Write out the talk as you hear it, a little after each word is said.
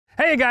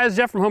Hey guys,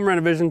 Jeff from Home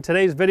Renovision.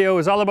 Today's video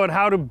is all about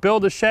how to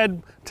build a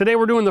shed. Today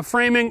we're doing the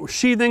framing,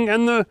 sheathing,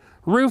 and the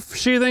roof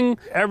sheathing.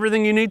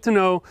 Everything you need to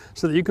know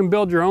so that you can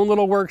build your own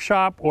little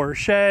workshop or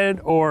shed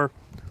or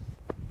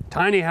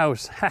tiny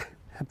house.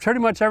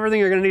 Pretty much everything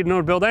you're gonna need to know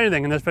to build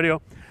anything in this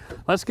video.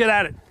 Let's get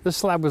at it. This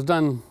slab was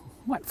done,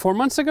 what, 4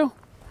 months ago?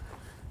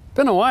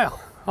 Been a while.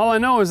 All I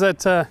know is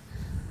that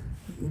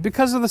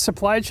because of the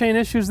supply chain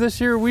issues this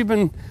year, we've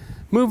been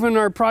moving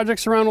our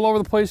projects around all over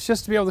the place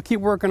just to be able to keep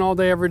working all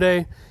day, every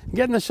day.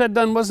 Getting the shed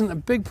done wasn't a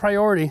big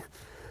priority,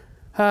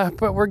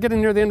 but we're getting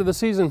near the end of the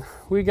season.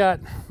 We got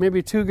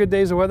maybe 2 good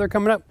days of weather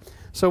coming up.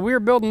 So we are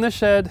building this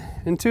shed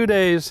in 2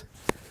 days.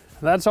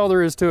 That's all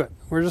there is to it.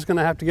 We're just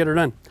gonna have to get her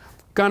done.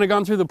 Kind of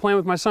gone through the plan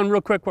with my son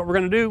real quick, what we're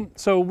gonna do.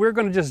 So we're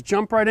gonna just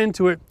jump right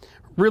into it.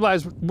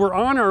 Realize we're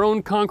on our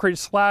own concrete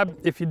slab.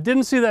 If you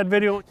didn't see that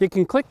video, you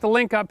can click the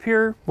link up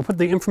here. We'll put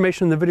the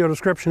information in the video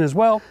description as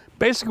well.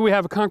 Basically, we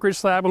have a concrete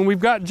slab and we've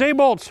got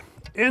J-bolts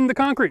in the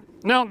concrete.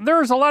 Now,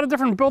 there's a lot of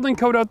different building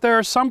code out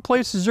there. Some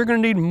places you're gonna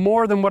need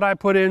more than what I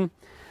put in.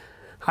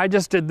 I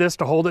just did this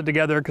to hold it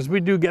together because we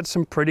do get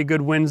some pretty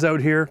good winds out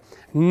here.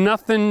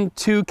 Nothing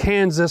too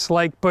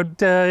Kansas-like,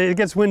 but it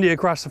gets windy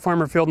across the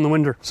farmer field in the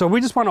winter. So we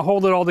just wanna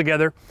hold it all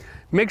together.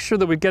 Make sure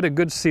that we get a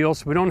good seal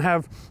so we don't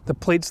have the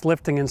plates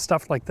lifting and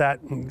stuff like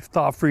that and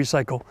thaw-free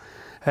cycle.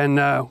 And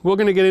we're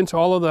gonna get into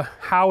all of the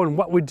how and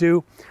what we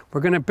do. We're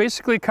gonna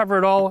basically cover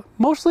it all,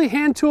 mostly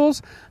hand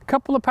tools, a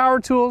couple of power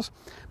tools,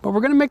 but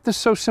we're gonna make this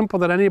so simple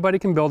that anybody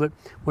can build it.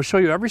 We'll show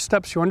you every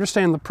step so you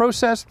understand the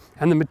process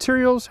and the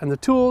materials and the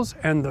tools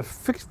and the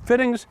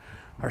fittings,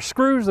 our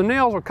screws, the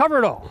nails, we'll cover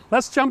it all.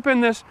 Let's jump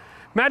in this.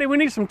 Maddie, we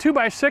need some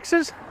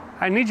 2x6s.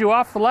 I need you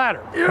off the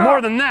ladder. Yeah. More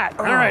than that,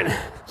 all right.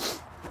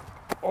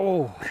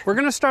 Oh, we're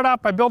gonna start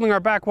off by building our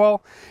back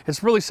wall.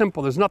 It's really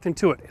simple, there's nothing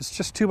to it. It's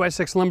just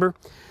 2x6 lumber.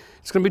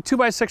 It's gonna be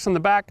 2x6 on the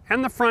back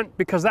and the front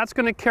because that's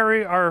gonna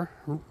carry our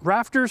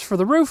rafters for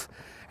the roof,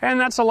 and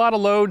that's a lot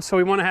of load, so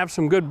we wanna have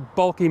some good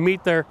bulky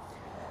meat there.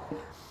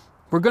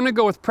 We're gonna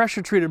go with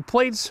pressure treated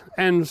plates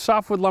and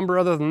softwood lumber.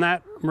 Other than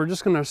that, we're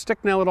just gonna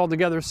stick nail it all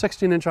together,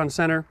 16-inch on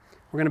center.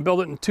 We're gonna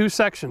build it in 2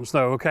 sections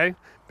though, okay?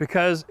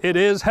 Because it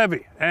is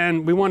heavy,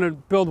 and we wanna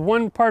build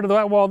one part of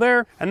that wall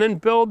there and then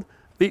build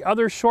the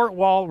other short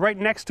wall right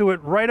next to it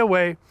right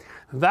away.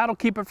 That'll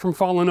keep it from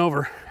falling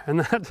over, and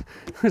that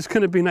is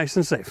gonna be nice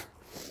and safe.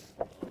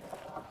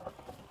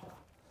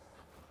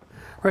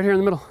 Right here in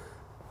the middle.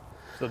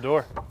 The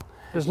door.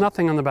 There's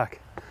nothing on the back.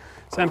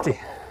 It's empty.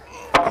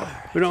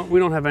 We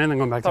don't have anything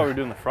going back there. I thought we were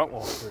doing the front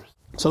wall first.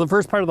 So the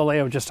first part of the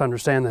layout, just to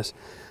understand this,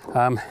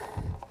 I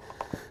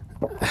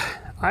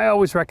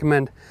always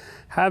recommend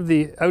have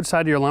the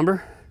outside of your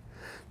lumber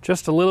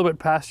just a little bit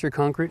past your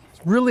concrete.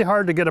 It's really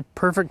hard to get a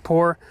perfect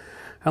pour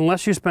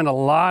unless you spend a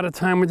lot of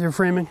time with your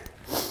framing.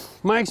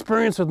 My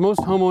experience with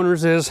most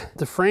homeowners is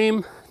the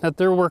frame that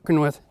they're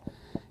working with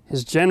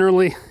is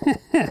generally,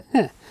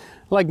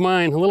 like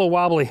mine, a little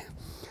wobbly.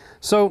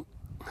 So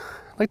I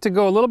like to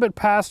go a little bit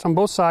past on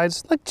both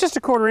sides, like just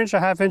a 1/4 inch, a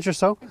 1/2 inch or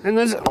so, and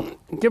then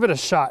give it a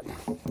shot.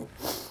 You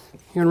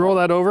can roll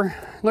that over.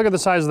 Look at the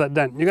size of that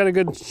dent. You got a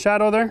good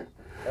shadow there?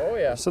 Oh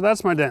yeah. So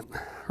that's my dent,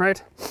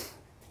 right?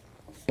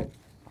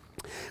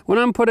 When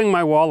I'm putting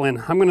my wall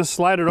in, I'm gonna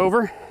slide it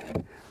over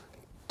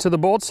to the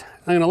bolts.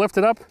 I'm gonna lift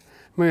it up,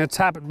 I'm gonna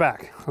tap it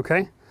back,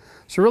 okay?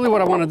 So really what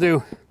I wanna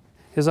do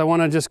is I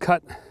wanna just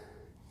cut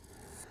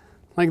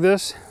like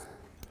this,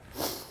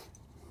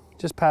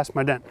 just past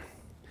my dent.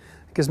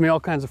 It gives me all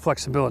kinds of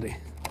flexibility,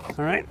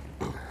 all right?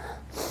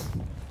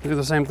 Do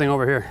the same thing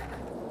over here.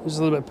 Just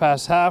a little bit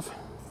past half.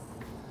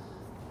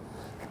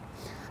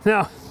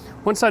 Now,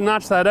 once I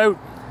notch that out,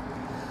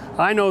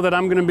 I know that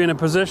I'm gonna be in a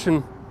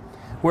position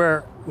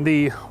where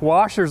the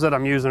washers that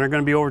I'm using are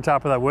gonna be over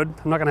top of that wood.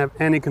 I'm not gonna have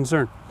any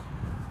concern.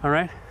 All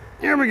right,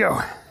 here we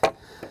go.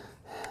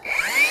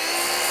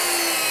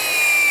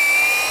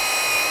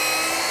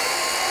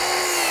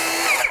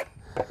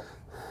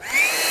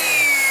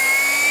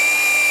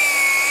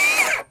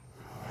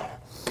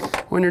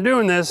 When you're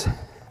doing this,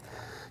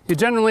 you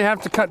generally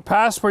have to cut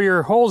past where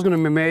your hole's gonna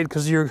be made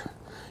because you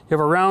have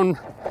a round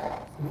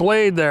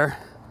blade there.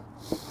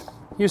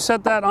 You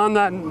set that on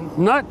that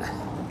nut.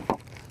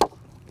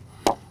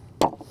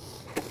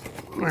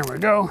 There we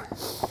go.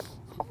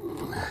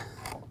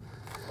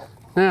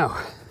 Now,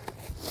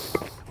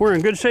 we're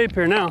in good shape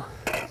here now.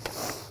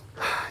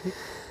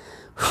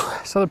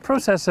 So the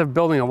process of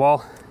building a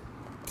wall,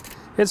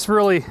 it's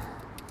really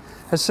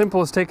as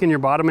simple as taking your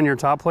bottom and your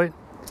top plate.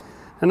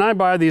 And I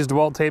buy these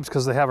DeWalt tapes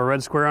because they have a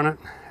red square on it.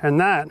 And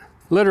that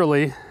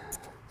literally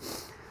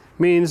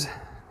means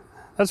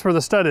that's where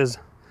the stud is.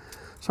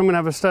 So I'm gonna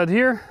have a stud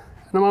here,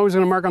 and I'm always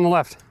gonna mark on the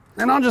left.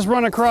 And I'll just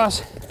run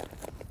across,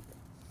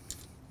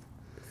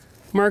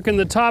 marking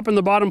the top and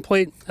the bottom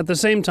plate at the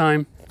same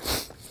time.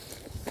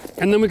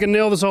 And then we can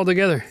nail this all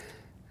together.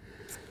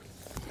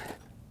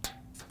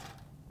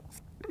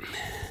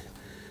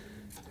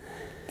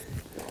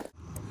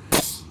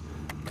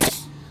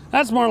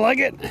 That's more like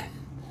it.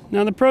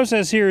 Now the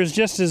process here is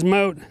just as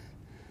moat.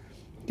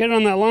 Get it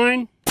on that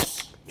line,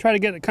 try to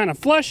get it kind of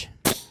flush,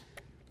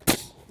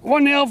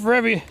 1 nail for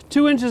every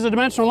 2 inches of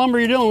dimensional lumber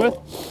you're dealing with.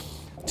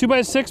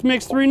 2x6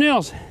 makes 3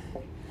 nails.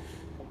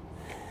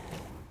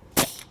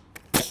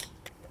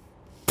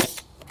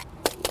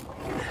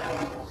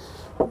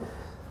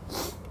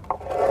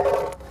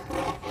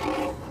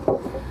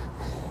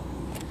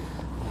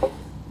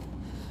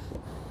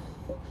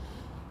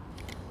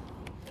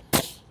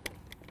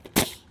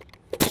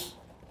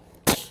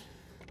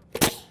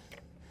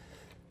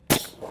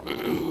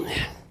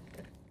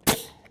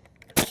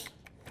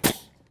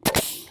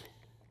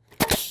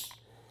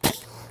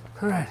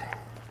 All right.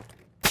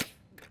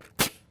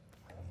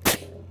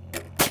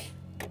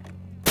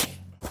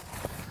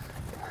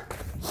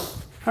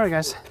 All right,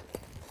 guys.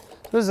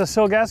 This is a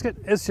sill gasket.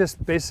 It's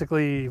just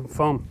basically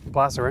foam,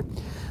 plaster, right?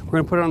 We're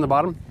gonna put it on the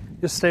bottom,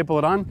 just staple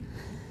it on.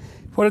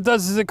 What it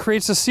does is it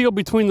creates a seal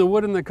between the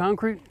wood and the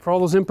concrete for all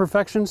those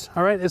imperfections,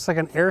 all right? It's like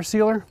an air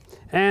sealer,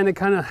 and it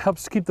kind of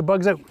helps keep the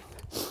bugs out.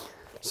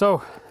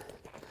 So,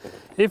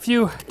 if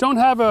you don't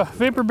have a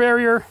vapor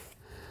barrier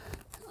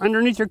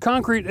underneath your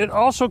concrete, it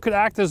also could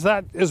act as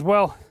that as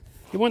well.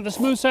 You want the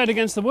smooth side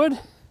against the wood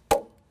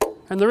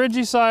and the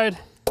ridgy side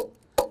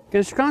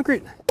against your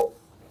concrete.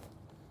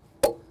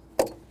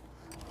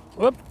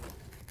 Whoop.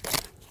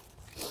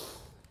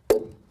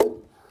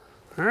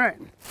 All right.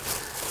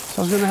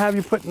 So I was gonna have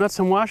you put nuts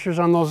and washers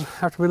on those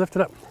after we lift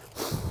it up.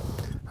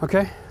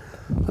 Okay,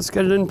 let's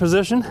get it in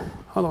position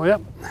all the way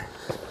up.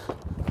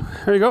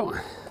 There you go.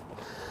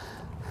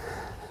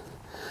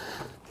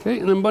 Okay,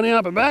 and then bunny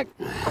up it back.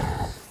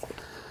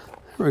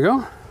 There we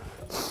go.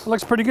 It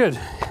looks pretty good.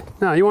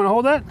 Now, you want to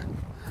hold that?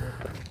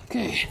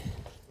 Okay.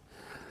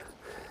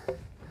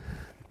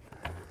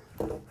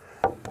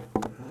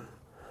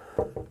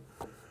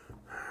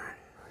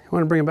 You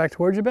want to bring it back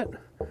towards you a bit?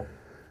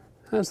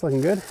 That's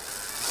looking good.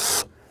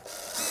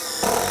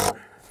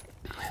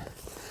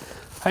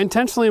 I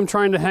intentionally am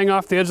trying to hang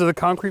off the edge of the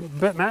concrete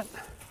bit mat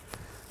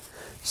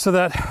so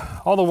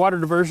that all the water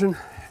diversion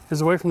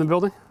is away from the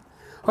building.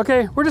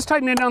 Okay, we're just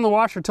tightening down the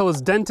washer till it's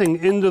denting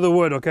into the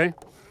wood, okay?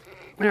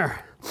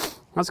 There.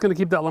 That's going to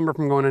keep that lumber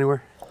from going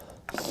anywhere.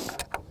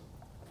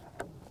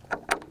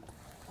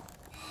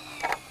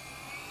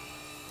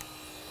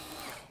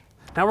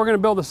 Now we're going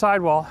to build a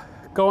sidewall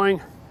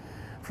going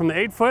from the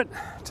 8-foot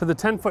to the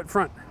 10-foot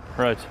front.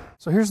 Right.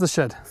 So here's the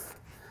shed.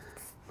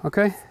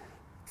 Okay?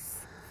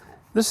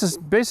 This is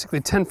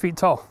basically 10 feet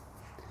tall.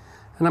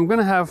 And I'm going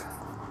to have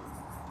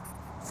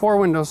 4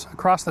 windows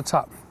across the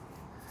top.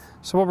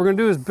 So what we're going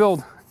to do is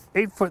build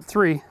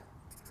 8'3"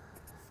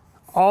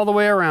 all the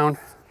way around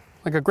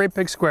like a great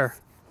big square.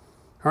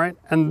 All right,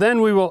 and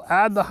then we will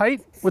add the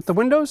height with the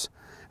windows,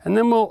 and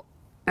then we'll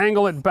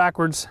angle it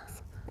backwards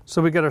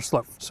so we get our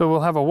slope. So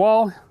we'll have a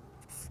wall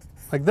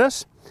like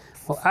this,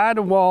 we'll add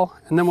a wall,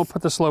 and then we'll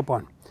put the slope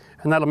on,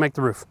 and that'll make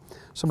the roof.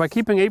 So by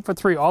keeping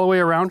 8'3" all the way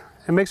around,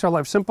 it makes our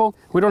life simple.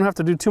 We don't have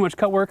to do too much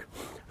cut work.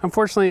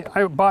 Unfortunately,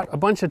 I bought a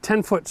bunch of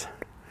 10-foots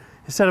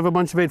instead of a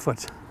bunch of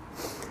 8-foots.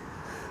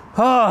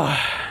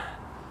 Ah,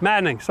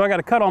 maddening. So I got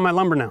to cut all my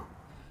lumber now.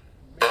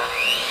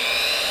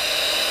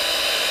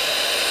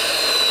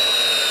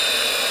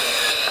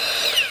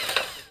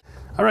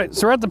 All right,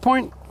 so we're at the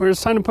point where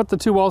it's time to put the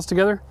 2 walls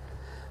together.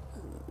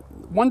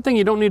 One thing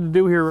you don't need to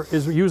do here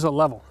is use a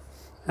level.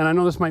 And I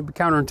know this might be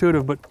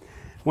counterintuitive, but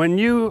when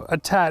you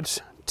attach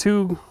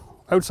 2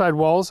 outside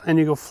walls and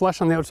you go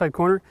flush on the outside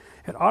corner,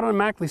 it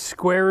automatically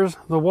squares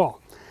the wall.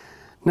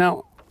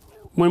 Now,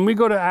 when we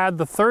go to add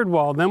the 3rd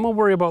wall, then we'll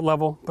worry about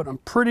level, but I'm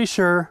pretty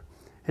sure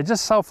it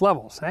just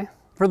self-levels, eh?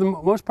 For the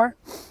most part?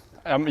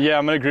 Yeah, I'm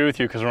gonna agree with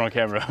you because we're on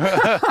camera.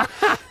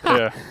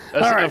 Yeah,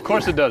 right. Of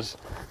course it does.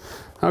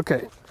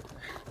 Okay.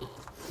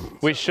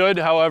 We should,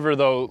 however,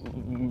 though,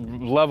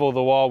 level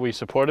the wall we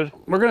supported.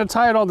 We're gonna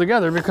tie it all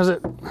together because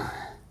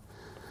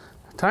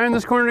tying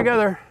this corner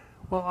together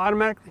will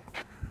automatically.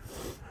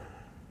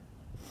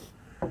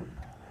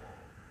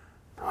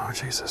 Oh,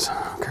 Jesus,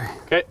 okay.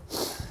 Okay.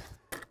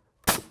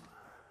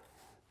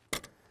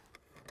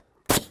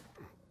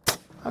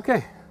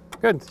 Okay,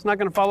 good, it's not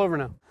gonna fall over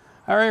now.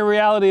 All right,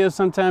 reality is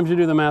sometimes you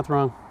do the math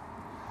wrong.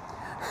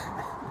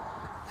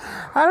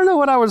 I don't know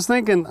what I was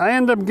thinking. I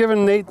ended up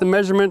giving Nate the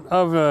measurement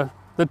of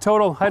the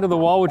total height of the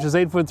wall, which is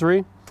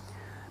 8'3",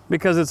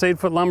 because it's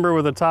 8-foot lumber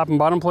with a top and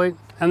bottom plate.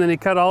 And then he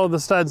cut all of the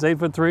studs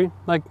 8'3",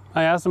 like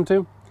I asked him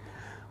to,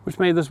 which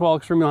made this wall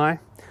extremely high.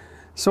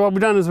 So what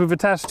we've done is we've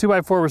attached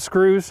 2x4 with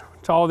screws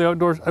to all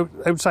the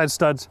outside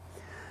studs.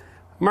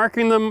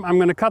 Marking them, I'm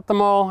gonna cut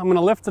them all. I'm gonna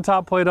lift the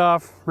top plate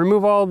off,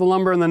 remove all the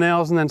lumber and the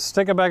nails, and then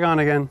stick it back on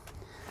again.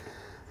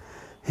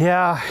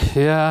 Yeah,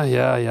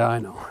 I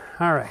know.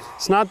 All right,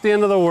 it's not the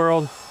end of the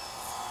world,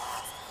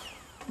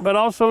 but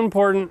also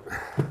important.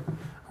 I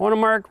want to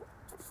mark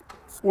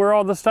where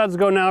all the studs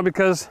go now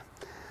because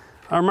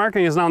our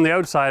marking is on the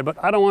outside,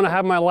 but I don't want to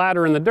have my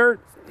ladder in the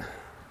dirt.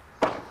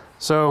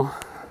 So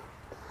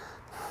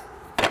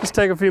just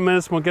take a few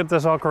minutes and we'll get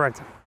this all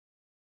corrected.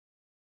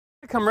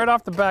 I come right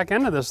off the back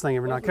end of this thing if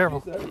you're not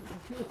careful.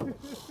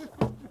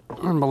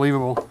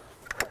 Unbelievable.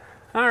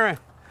 All right.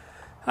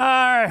 All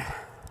right.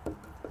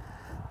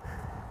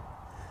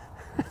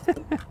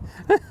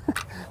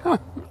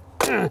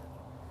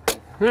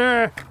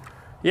 Yeah,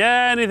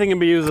 anything can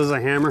be used as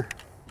a hammer.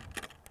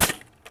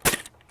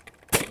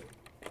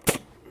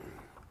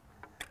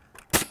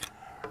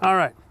 All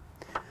right,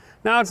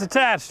 now it's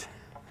attached.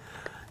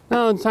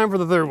 Now it's time for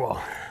the third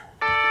wall.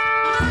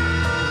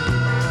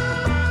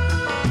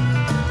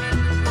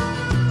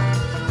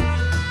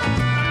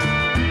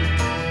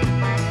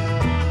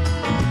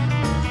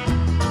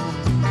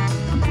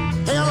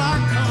 Hell, I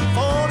come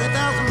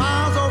 40,000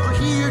 miles over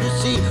here to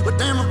see what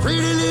them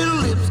pretty little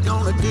lips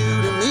gonna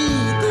do to me,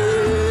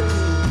 baby.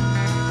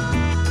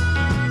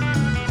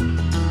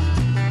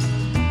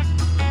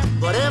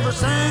 But every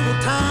single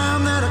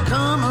time that I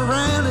come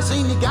around, it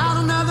seems you got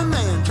another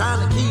man trying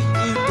to keep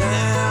you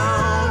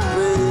down,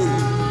 baby.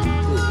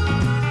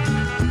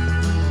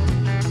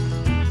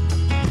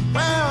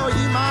 Well,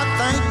 you might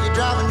think you're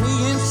driving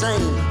me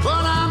insane,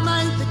 but I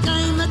ain't the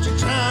game that you're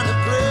trying to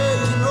play.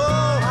 You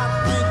know, I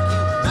think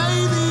you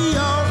maybe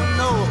ought to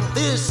know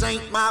this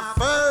ain't my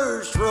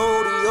first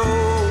rodeo.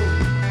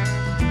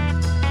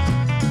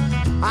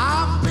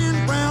 I've been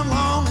around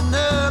long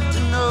enough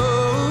to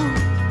know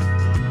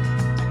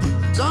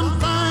some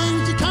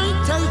things you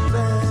can't take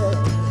back,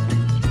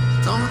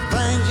 some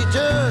things you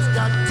just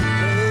got to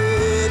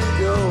let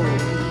go.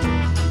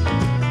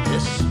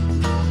 Yes.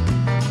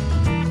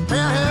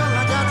 Well, hell,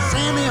 I got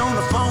Sammy on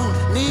the phone,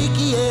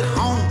 Nikki at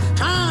home,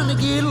 trying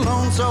to get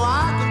along so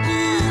I can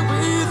deal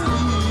with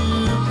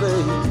you,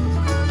 baby.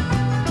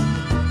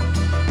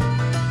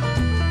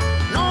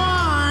 No,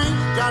 I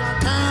ain't got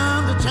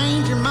time to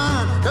change your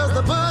mind, 'cause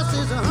the bus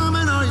is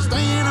humming. Are you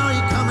staying, are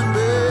you coming,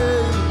 babe?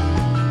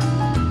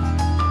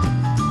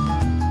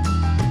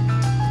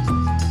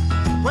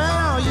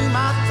 Well, you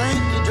might think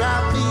you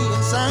drive me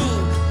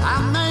insane. I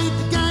made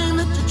the game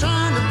that you're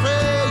trying to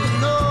play. You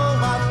know,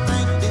 I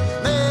think that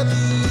maybe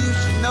you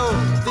should know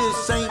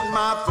this ain't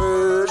my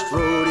first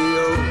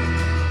rodeo.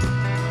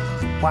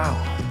 Wow,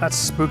 that's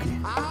spooky.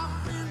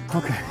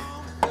 Okay.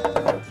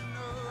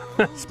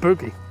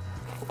 Spooky.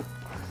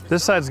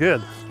 This side's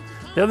good.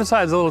 The other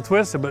side's a little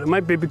twisted, but it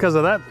might be because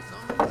of that.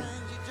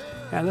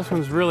 Yeah, this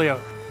one's really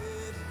out.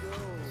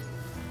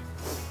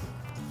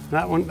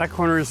 That one, that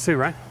corner is too,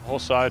 right? Whole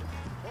side.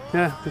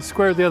 Yeah, it's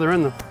square at the other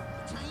end though.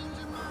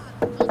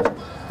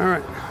 All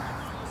right.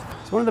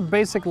 So one of the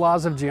basic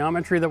laws of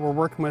geometry that we're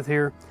working with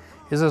here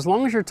is as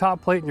long as your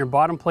top plate and your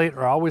bottom plate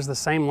are always the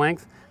same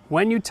length,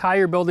 when you tie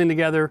your building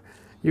together,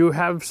 you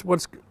have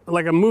what's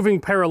like a moving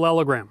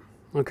parallelogram,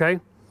 okay?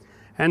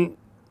 And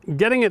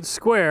getting it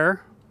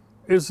square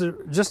is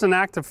just an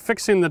act of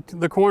fixing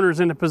the corners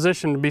into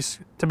position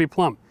to be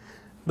plumb.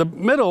 The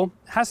middle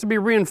has to be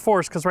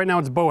reinforced because right now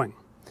it's bowing.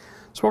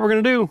 So what we're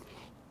gonna do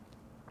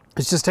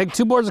is just take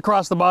two boards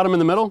across the bottom in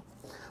the middle.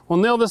 We'll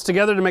nail this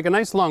together to make a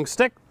nice long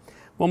stick.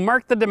 We'll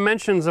mark the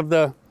dimensions of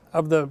the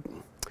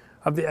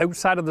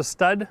outside of the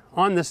stud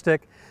on the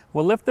stick.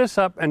 We'll lift this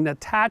up and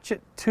attach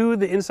it to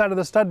the inside of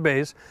the stud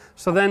bays.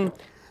 So then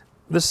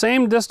the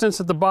same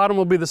distance at the bottom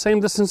will be the same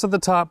distance at the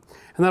top,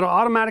 and that'll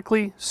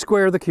automatically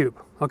square the cube.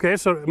 Okay,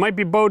 so it might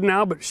be bowed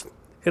now, but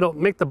it'll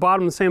make the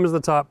bottom the same as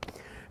the top.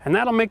 And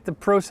that'll make the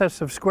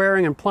process of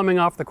squaring and plumbing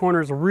off the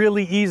corners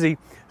really easy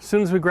as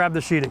soon as we grab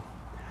the sheeting.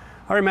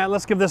 All right, Matt,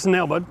 let's give this a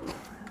nail, bud.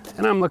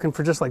 And I'm looking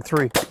for just like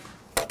 3.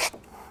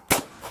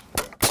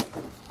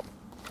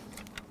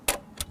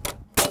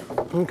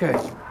 Okay.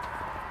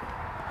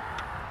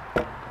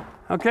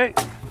 Okay.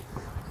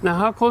 Now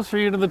how close are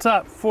you to the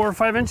top? 4 or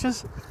 5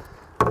 inches?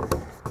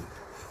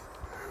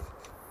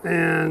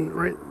 And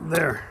right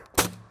there.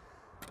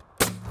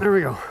 There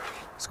we go.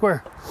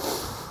 Square.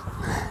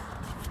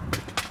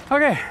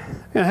 Okay.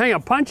 I'm gonna hang a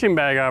punching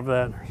bag off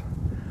that.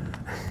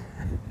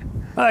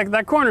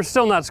 That corner's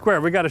still not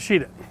square. We got to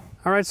sheet it.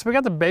 All right, so we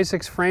got the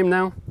basics framed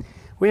now.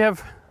 We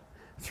have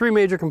 3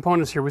 major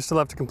components here we still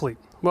have to complete.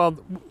 Well,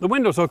 the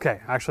window's okay.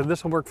 Actually,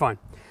 this will work fine.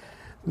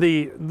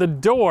 The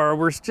door,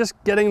 we're just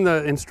getting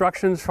the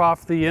instructions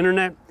off the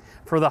internet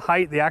for the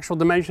height, the actual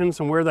dimensions,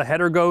 and where the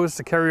header goes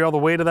to carry all the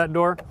weight of that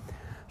door.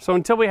 So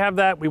until we have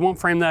that, we won't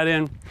frame that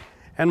in.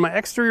 And my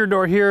exterior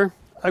door here,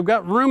 I've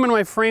got room in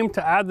my frame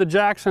to add the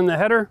jacks and the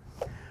header.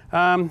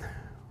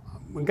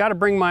 We've got to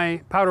bring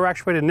my powder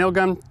actuated nail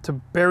gun to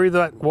bury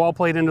that wall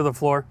plate into the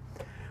floor.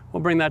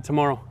 We'll bring that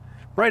tomorrow.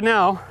 Right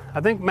now, I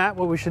think, Matt,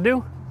 what we should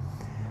do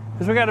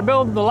is we got to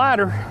build the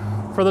ladder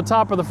for the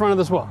top of the front of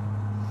this wall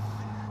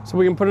so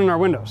we can put in our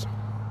windows.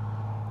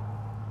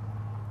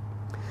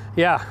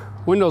 Yeah,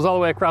 windows all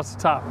the way across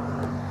the top.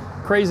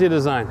 Crazy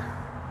design.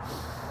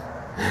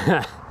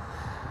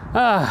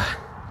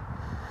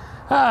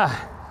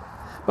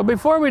 But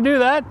before we do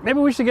that, maybe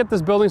we should get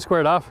this building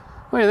squared off.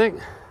 What do you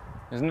think?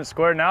 Isn't it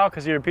square now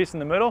because you're a piece in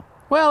the middle?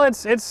 Well,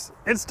 it's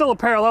still a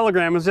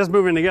parallelogram. It's just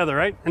moving together,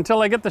 right?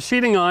 Until I get the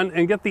sheeting on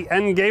and get the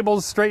end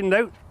gables straightened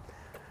out.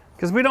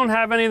 Because we don't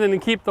have anything to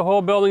keep the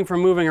whole building from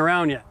moving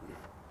around yet,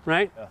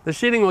 right? Yeah. The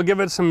sheeting will give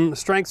it some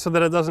strength so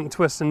that it doesn't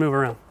twist and move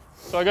around.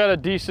 So I got a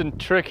decent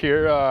trick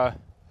here.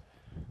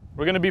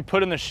 We're gonna be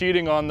putting the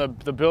sheeting on the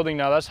building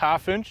now. That's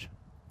 1/2 inch.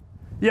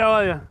 Yeah,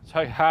 well, yeah. It's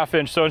like 1/2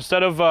 inch. So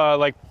instead of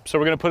so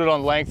we're gonna put it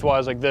on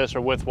lengthwise like this,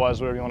 or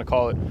widthwise, whatever you want to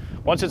call it.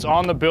 Once it's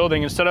on the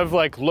building, instead of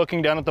like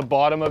looking down at the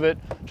bottom of it,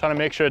 trying to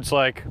make sure it's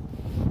like,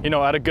 you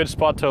know, at a good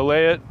spot to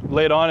lay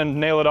it on and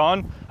nail it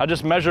on, I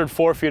just measured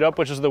 4 feet up,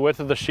 which is the width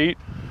of the sheet.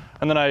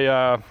 And then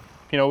I,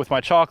 you know, with my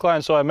chalk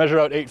line, so I measure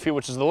out 8 feet,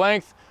 which is the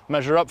length,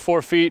 measure up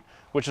 4 feet,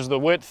 which is the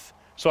width.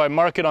 So I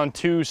mark it on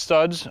 2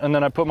 studs, and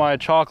then I put my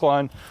chalk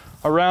line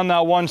around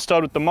that one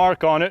stud with the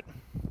mark on it.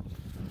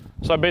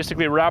 So I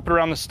basically wrap it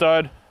around the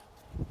stud,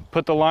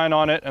 put the line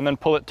on it, and then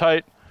pull it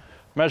tight,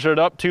 measure it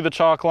up to the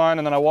chalk line,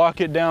 and then I walk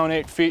it down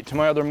 8 feet to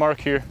my other mark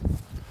here,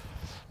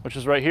 which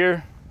is right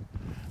here.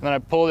 And then I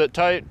pulled it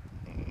tight,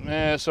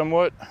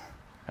 somewhat,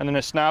 and then I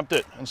snapped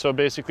it. And so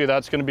basically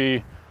that's gonna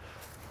be,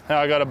 now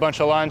I got a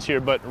bunch of lines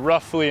here, but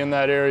roughly in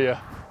that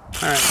area.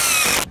 All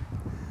right.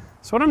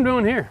 So what I'm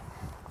doing here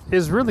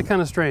is really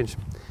kind of strange.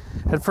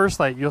 At first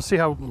light, you'll see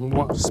how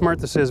smart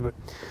this is, but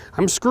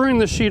I'm screwing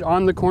the sheet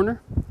on the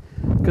corner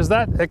because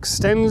that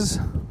extends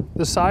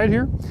the side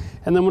here.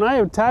 And then when I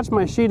attach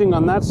my sheeting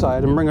on that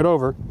side and bring it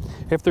over,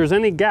 if there's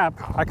any gap,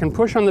 I can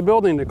push on the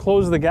building to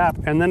close the gap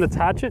and then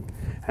attach it,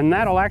 and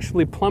that'll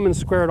actually plumb and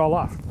square it all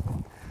off.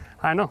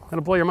 I know,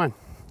 it'll blow your mind.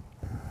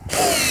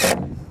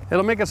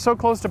 It'll make it so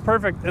close to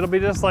perfect, it'll be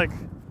just like,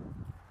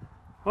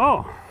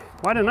 oh,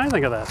 why didn't I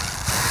think of that?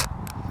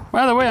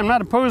 By the way, I'm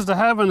not opposed to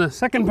having a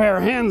second pair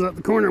of hands at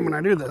the corner when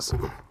I do this.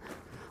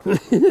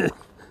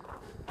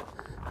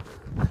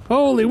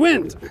 Holy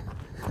wind!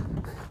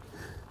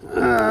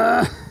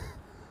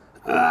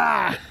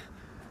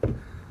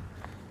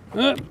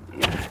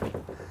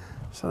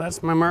 So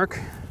that's my mark.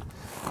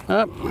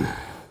 Up.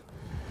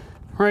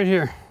 Right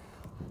here.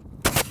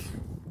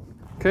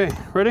 Okay,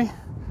 ready?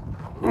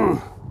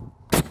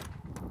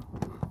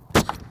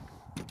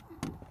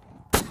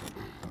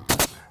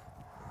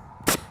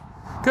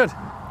 Good.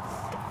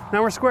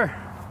 Now we're square.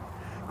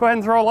 Go ahead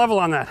and throw a level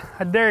on that.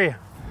 I dare you.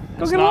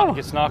 Go get a level.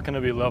 It's not going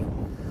to be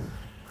level.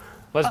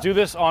 Let's do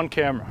this on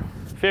camera.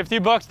 50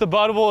 bucks, the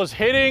buttable is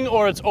hitting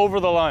or it's over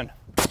the line.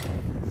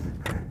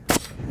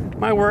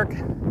 My work.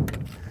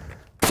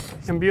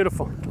 And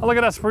beautiful. Oh, look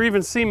at us. We're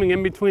even seaming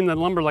in between the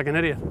lumber like an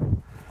idiot.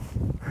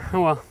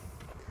 Oh well.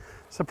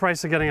 It's the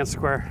price of getting it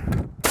square.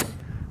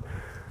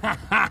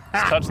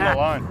 It's touching the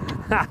line.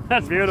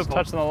 That's beautiful. It's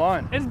touching the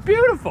line. It's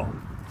beautiful.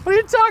 What are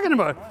you talking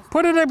about?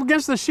 Put it up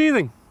against the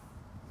sheathing.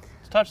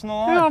 It's touching the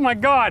line. Oh my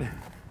God.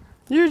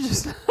 You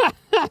just...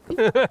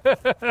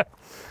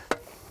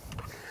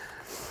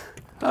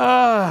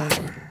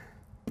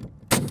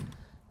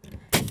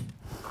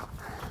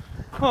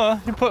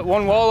 Well, you put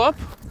one wall up?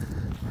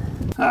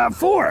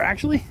 4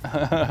 actually.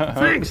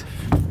 Thanks.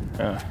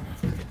 Yeah.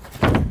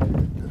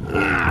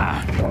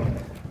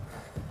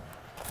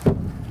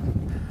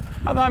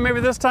 I thought maybe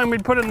this time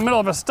we'd put it in the middle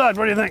of a stud.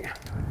 What do you think?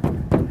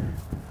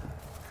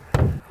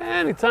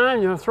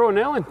 Anytime, you throw a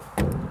nail in.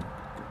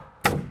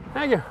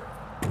 Thank you.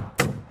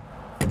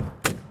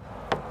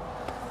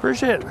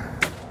 Appreciate it.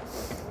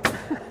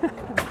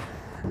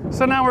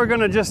 So now we're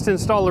gonna just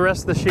install the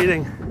rest of the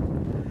sheeting.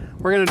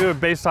 We're gonna do it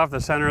based off the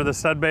center of the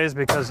stud base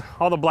because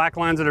all the black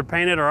lines that are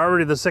painted are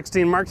already the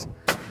 16 marks.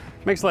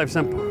 Makes life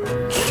simple.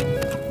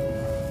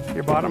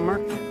 Your bottom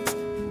mark.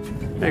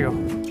 There you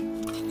go.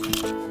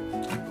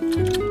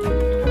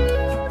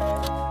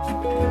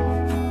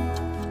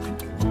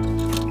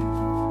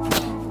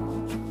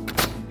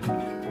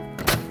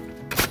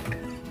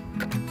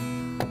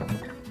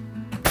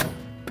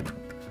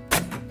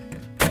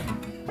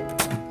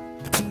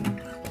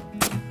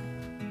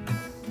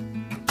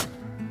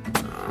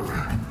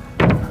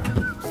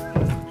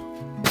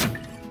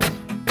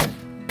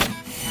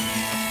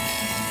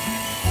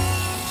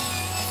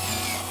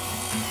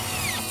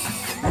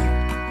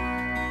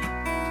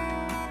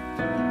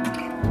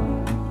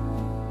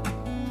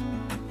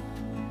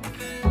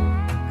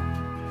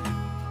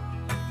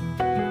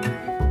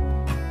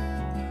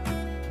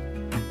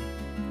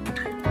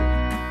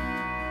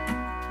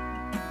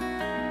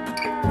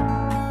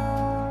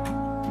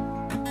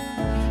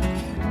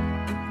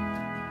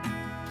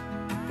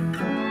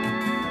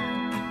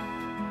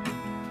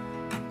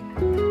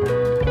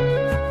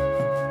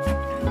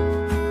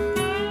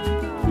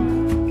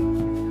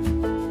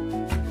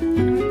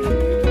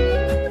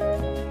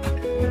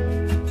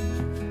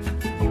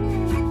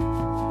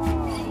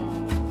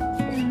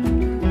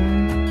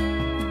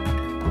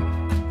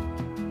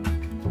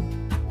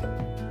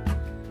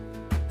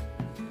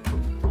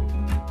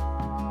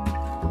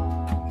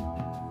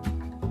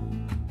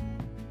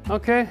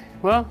 Okay,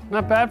 well,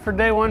 not bad for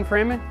day 1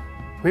 framing.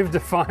 We've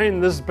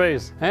defined this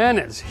space, and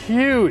it's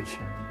huge.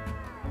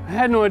 I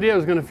had no idea it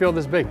was gonna feel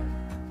this big.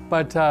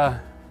 But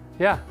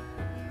yeah,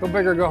 go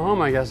big or go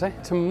home, I guess, eh?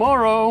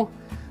 Tomorrow,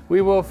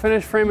 we will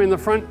finish framing the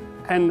front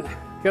and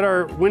get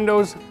our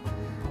windows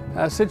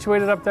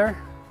situated up there.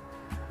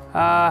 We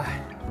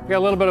got a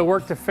little bit of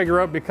work to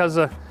figure out because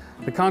the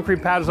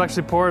concrete pad is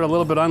actually poured a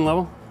little bit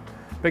unlevel.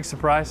 Big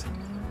surprise.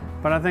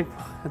 But I think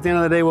at the end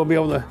of the day, we'll be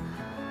able to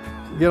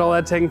get all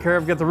that taken care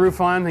of, get the roof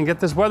on, and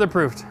get this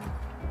weatherproofed.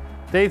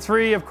 Day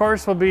 3, of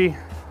course, will be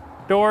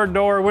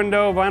Door,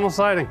 window, vinyl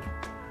siding.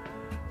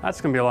 That's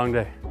gonna be a long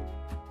day.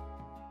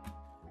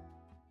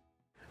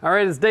 All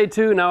right, it's day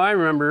 2. Now I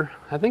remember,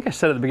 I think I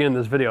said at the beginning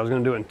of this video I was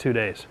gonna do it in 2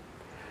 days.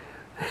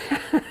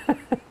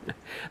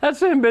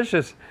 That's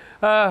ambitious.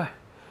 Oy,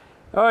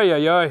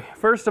 oy, oy.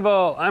 First of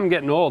all, I'm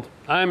getting old.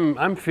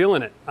 I'm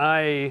feeling it.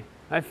 I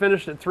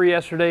finished at 3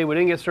 yesterday. We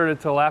didn't get started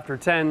till after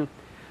 10.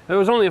 It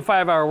was only a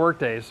 5-hour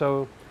workday,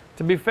 so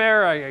to be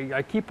fair,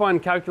 I keep on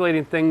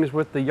calculating things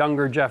with the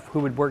younger Jeff, who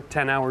would work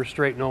 10 hours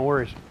straight, no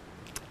worries.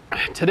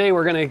 Today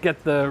we're gonna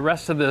get the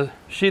rest of the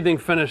sheathing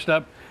finished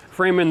up,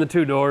 frame in the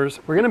 2 doors.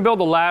 We're gonna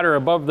build a ladder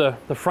above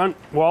the front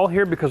wall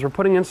here because we're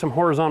putting in some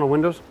horizontal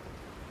windows.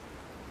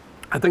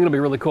 I think it'll be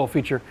a really cool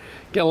feature.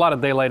 Get a lot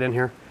of daylight in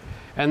here.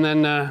 And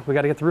then we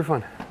gotta get the roof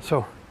on.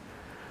 So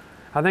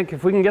I think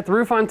if we can get the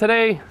roof on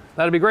today,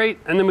 that'd be great.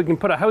 And then we can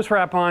put a house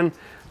wrap on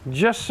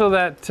just so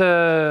that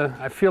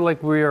I feel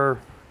like we are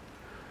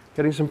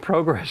getting some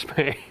progress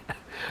made.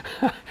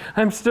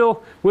 I'm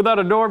still without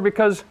a door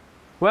because,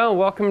 well,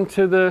 welcome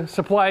to the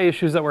supply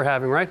issues that we're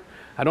having, right?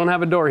 I don't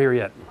have a door here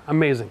yet.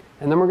 Amazing.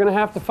 And then we're gonna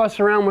have to fuss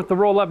around with the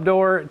roll-up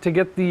door to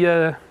get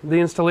the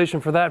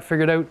installation for that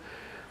figured out.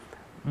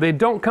 They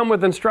don't come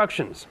with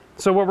instructions.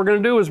 So what we're gonna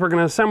do is we're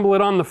gonna assemble it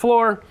on the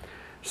floor,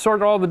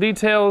 sort all the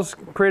details,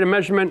 create a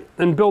measurement,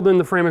 and build in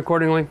the frame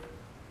accordingly.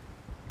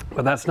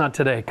 But that's not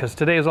today, because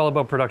today is all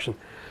about production.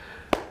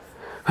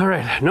 All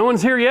right, no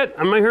one's here yet.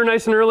 I'm here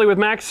nice and early with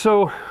Max,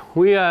 so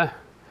we're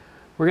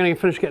gonna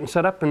finish getting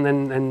set up and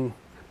then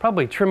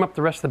probably trim up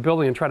the rest of the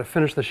building and try to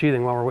finish the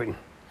sheathing while we're waiting.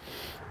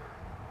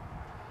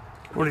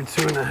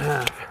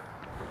 42.5.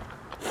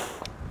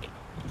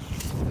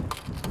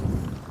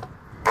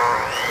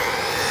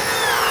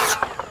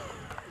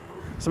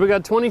 So we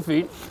got 20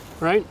 feet,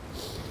 right?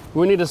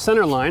 We need a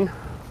center line,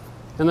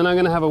 and then I'm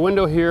gonna have a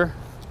window here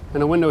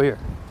and a window here.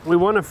 We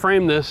wanna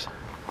frame this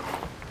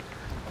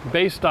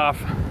based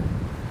off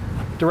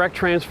direct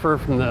transfer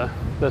from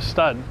the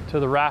stud to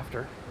the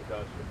rafter.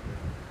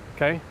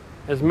 Okay?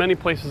 As many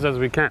places as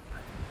we can.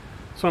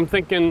 So I'm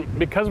thinking,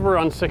 because we're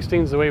on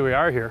 16s the way we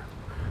are here,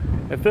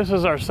 if this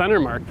is our center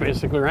mark,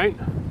 basically, right?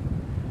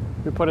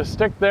 We put a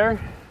stick there,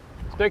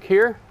 stick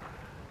here,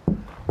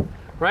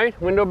 right?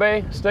 Window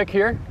bay, stick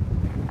here.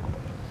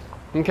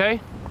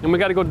 Okay? And we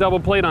gotta go double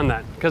plate on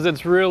that, because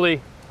it's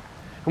really,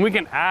 and we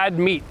can add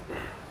meat.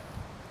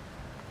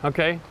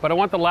 Okay? But I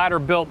want the ladder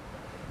built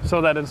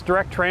so that it's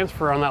direct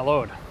transfer on that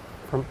load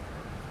from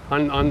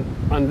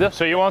on this.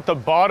 So you want the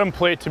bottom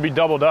plate to be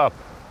doubled up.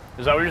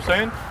 Is that what you're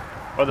saying?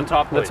 Or the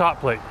top plate? The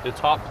top plate. The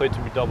top plate to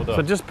be doubled up.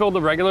 So just build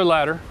a regular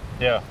ladder.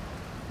 Yeah.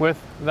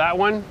 With that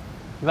one,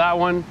 and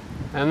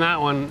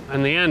that one,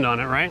 and the end on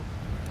it, right?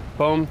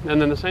 Boom,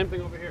 and then the same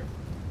thing over here.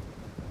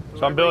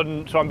 So I'm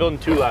building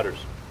 2 ladders.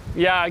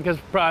 Yeah, because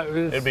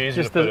it'd be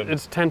easy to put in.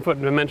 It's 10-foot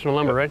dimensional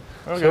lumber, right?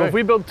 Okay. So if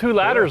we build 2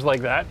 ladders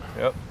like that,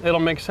 yep, it'll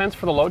make sense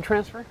for the load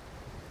transfer.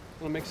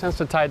 It'll make sense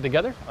to tie it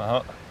together.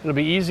 It'll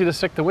be easy to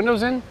stick the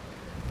windows in.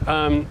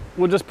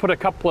 We'll just put a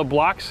couple of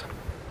blocks,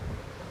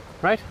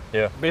 right?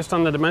 Yeah. Based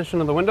on the dimension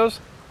of the windows.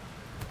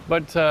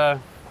 But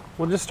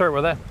we'll just start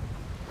with that.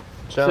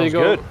 Sounds so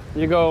good.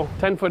 You go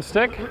 10-foot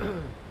stick,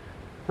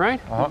 right?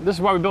 This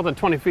is why we built it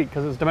 20 feet,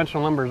 because its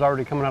dimensional lumber is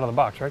already coming out of the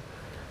box, right?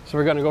 So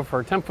we're gonna go for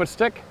a 10-foot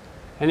stick,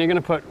 and you're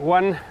gonna put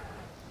one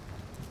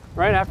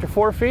right after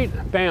 4 feet,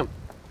 bam.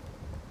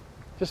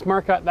 Just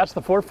mark out, that's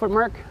the 4-foot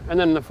mark, and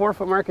then the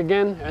 4-foot mark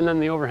again, and then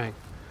the overhang.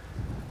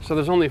 So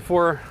there's only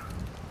four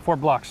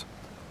blocks.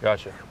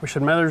 Gotcha. We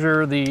should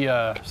measure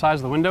the size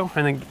of the window,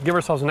 and then give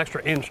ourselves an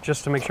extra inch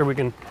just to make sure we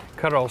can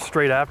cut it all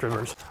straight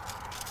afterwards.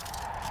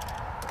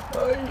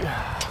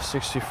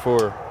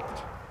 64.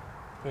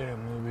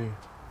 Bam, maybe.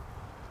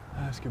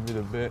 That's gonna be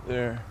the bit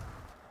there.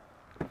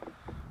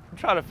 I'm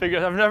trying to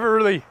figure. I've never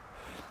really.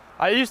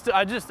 I used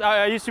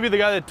to be the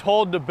guy that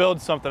told to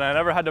build something. I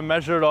never had to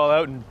measure it all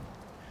out. And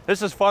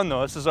this is fun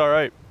though. This is all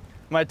right.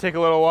 Might take a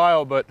little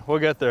while, but we'll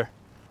get there.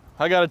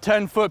 I got a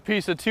 10-foot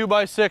piece of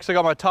 2x6. I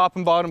got my top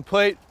and bottom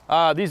plate.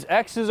 These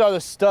X's are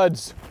the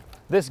studs.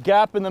 This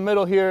gap in the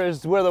middle here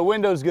is where the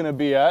window's gonna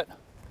be at.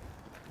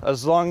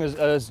 As long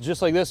as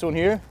just like this one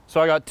here. So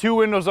I got 2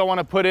 windows I want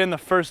to put in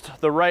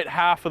the right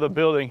half of the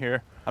building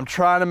here. I'm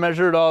trying to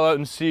measure it all out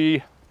and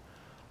see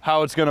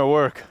how it's gonna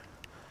work.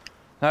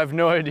 I have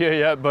no idea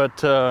yet,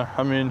 but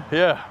I mean,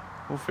 yeah,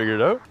 we'll figure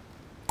it out.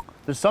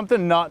 There's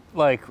something not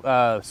like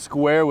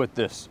square with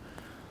this.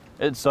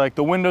 It's like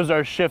the windows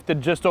are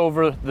shifted just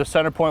over the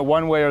center point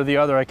one way or the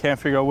other. I can't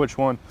figure out which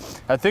one.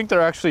 I think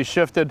they're actually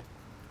shifted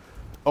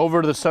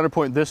over to the center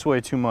point this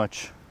way too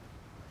much.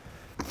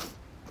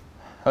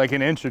 Like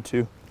an inch or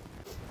 2.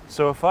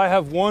 So if I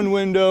have one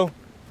window,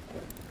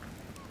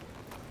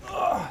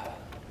 all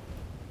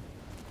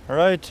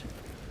right.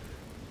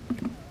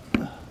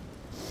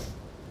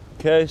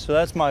 Okay, so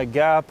that's my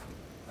gap.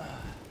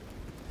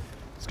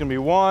 It's gonna be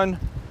 1.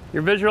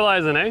 You're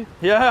visualizing, eh?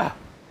 Yeah.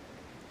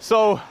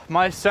 So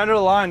my center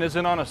line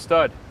isn't on a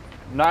stud.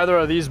 Neither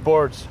are these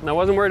boards. I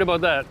wasn't worried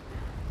about that.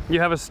 You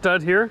have a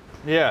stud here?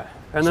 Yeah.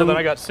 And so then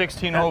I got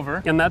 16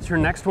 over. And that's your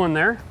next one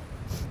there?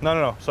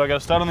 No. So I got a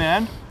stud on the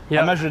end,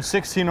 Yeah. I measured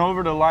 16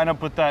 over to line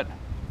up with that.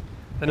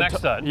 The next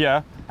stud.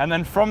 Yeah. And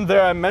then from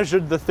there, I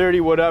measured the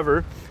 30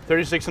 whatever,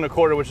 36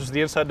 1/4, which is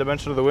the inside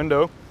dimension of the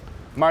window.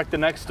 Mark the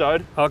next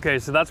stud. Okay,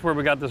 so that's where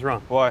we got this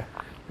wrong. Why?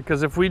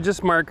 Because if we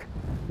just mark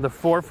the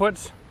 4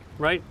 foots,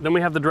 right, then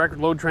we have the direct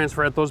load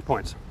transfer at those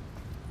points.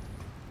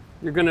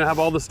 You're gonna have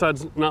all the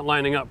studs not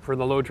lining up for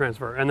the load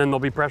transfer, and then there'll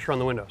be pressure on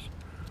the windows.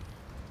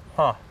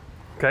 Huh.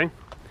 Okay?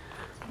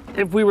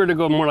 If we were to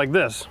go more like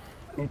this,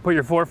 put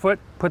your 4 foot,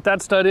 put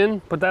that stud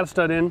in,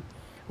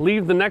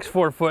 leave the next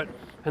 4 foot,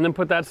 and then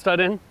put that stud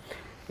in,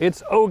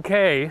 it's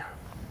okay.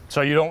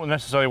 So you don't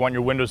necessarily want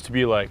your windows to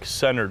be like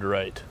centered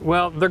right.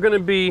 Well, they're gonna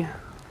be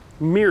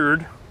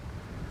mirrored,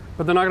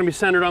 but they're not gonna be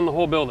centered on the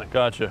whole building.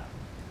 Gotcha.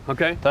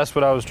 Okay? That's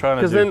what I was trying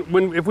to do. Because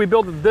then if we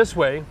build it this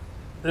way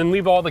and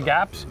leave all the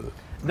gaps,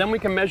 then we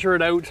can measure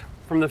it out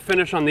from the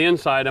finish on the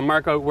inside and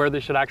mark out where they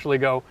should actually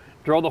go,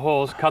 drill the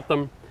holes, cut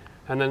them,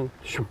 and then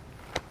shoom.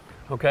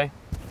 Okay?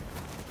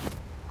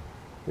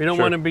 We don't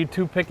want to be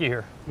too picky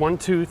here. 1,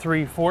 2,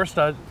 3, 4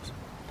 studs,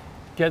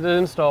 get it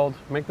installed,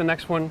 make the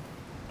next one,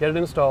 get it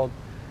installed,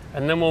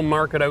 and then we'll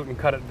mark it out and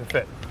cut it to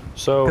fit.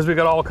 So, because we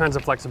got all kinds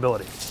of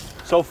flexibility.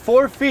 So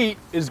 4 feet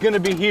is going to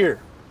be here.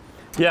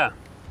 Yeah.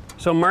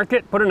 So mark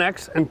it, put an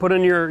X, and put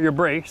in your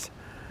brace.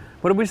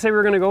 What did we say we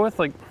were going to go with?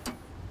 Like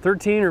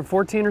 13 or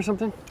 14 or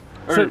something?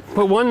 So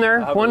put one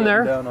there, one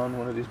there. Down on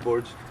one of these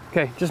boards.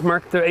 Okay, just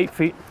mark the 8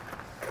 feet.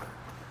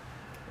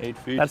 8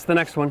 feet. That's the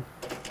next one.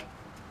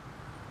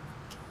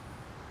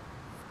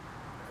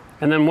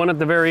 And then one at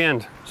the very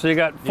end. So you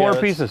got 4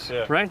 pieces,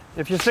 right?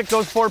 If you stick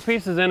those 4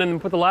 pieces in and then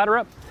put the ladder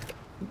up,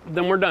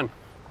 then we're done,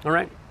 all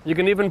right? You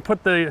can even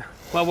put the,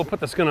 well, we'll put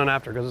the skin on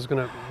after because it's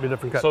gonna be a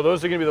different cut. So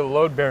those are gonna be the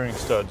load bearing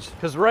studs.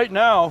 Because right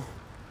now,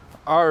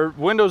 our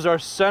windows are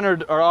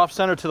off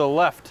center to the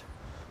left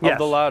of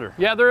the ladder.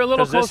 Yeah, they're a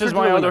little closer. This is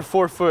my other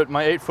 4 foot,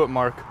 my 8 foot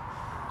mark.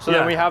 So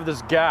then we have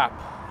this gap.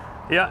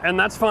 Yeah, and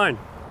that's fine.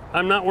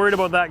 I'm not worried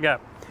about that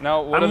gap.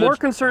 Now, I'm more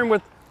concerned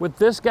with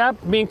this gap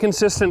being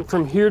consistent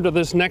from here to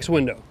this next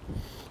window,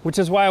 which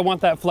is why I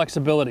want that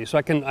flexibility, so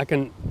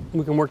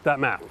we can work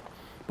that math.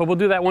 But we'll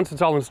do that once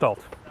it's all installed.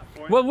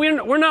 Well,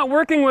 we're not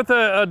working with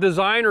a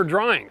design or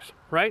drawings,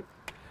 right?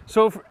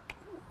 So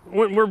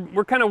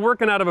we're kind of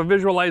working out of a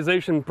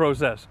visualization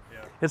process. Yeah.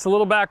 It's a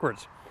little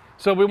backwards.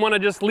 So we want to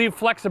just leave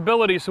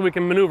flexibility so we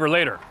can maneuver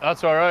later.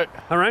 That's all right.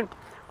 All right?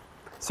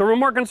 So we're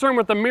more concerned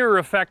with the mirror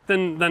effect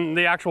than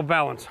the actual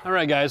balance. All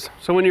right, guys.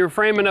 So when you're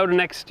framing out an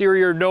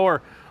exterior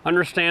door,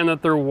 understand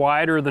that they're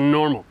wider than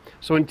normal.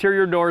 So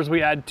interior doors,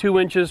 we add 2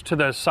 inches to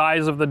the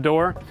size of the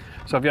door.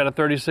 So if you had a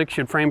 36,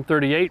 you'd frame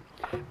 38.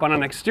 But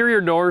on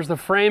exterior doors, the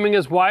framing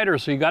is wider,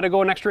 so you got to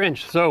go an extra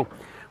inch. So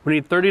we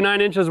need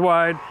 39 inches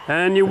wide,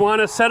 and you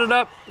want to set it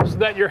up so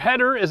that your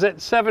header is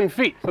at 7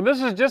 feet. So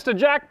this is just a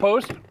jack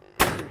post,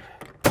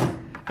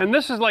 and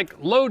this is like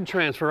load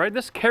transfer, right?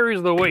 This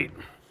carries the weight.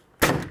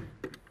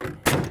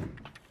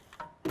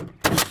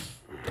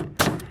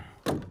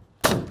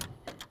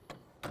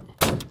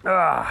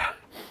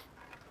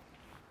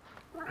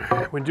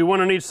 We do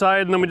one on each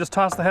side, and then we just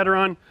toss the header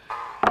on.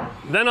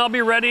 Then I'll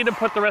be ready to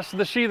put the rest of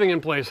the sheathing in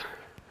place.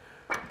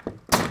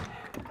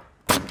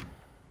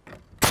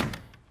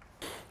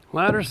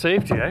 Ladder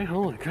safety, eh?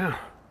 Holy cow.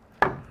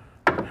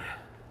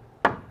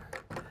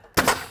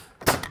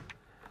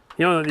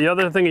 You know, the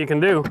other thing you can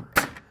do,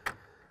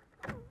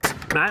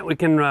 Matt, we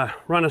can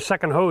run a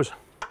second hose.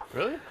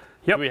 Really?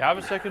 Yep. Do we have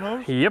a second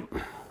hose? Yep.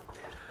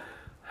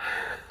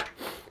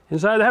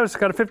 Inside the house, it's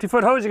got a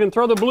 50-foot hose. You can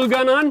throw the blue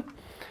gun on,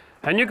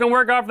 and you can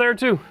work off there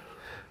too.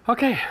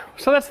 Okay,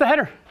 so that's the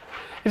header.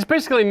 It's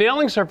basically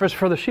nailing surface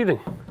for the sheathing.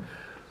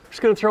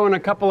 Just gonna throw in a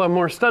couple of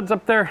more studs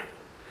up there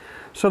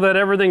so that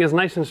everything is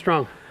nice and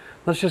strong.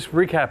 Let's just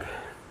recap.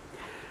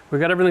 We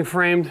got everything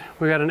framed.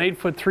 We got an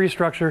 8'3"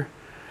 structure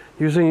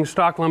using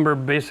stock lumber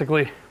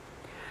basically.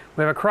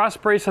 We have a cross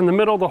brace in the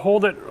middle to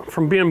hold it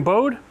from being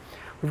bowed.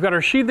 We've got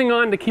our sheathing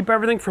on to keep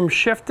everything from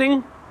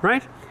shifting,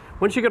 right?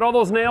 Once you get all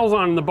those nails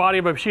on the body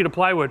of a sheet of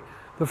plywood,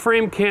 the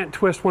frame can't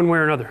twist one way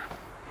or another.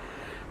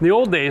 In the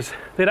old days,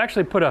 they'd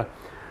actually put a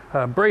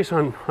brace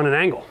on an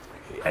angle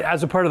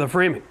as a part of the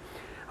framing.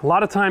 A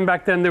lot of time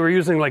back then they were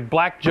using like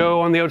Black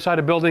Joe on the outside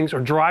of buildings,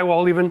 or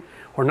drywall even,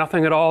 or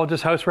nothing at all,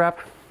 just house wrap.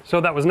 So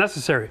that was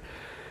necessary.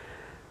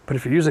 But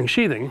if you're using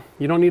sheathing,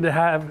 you don't need to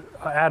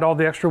add all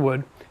the extra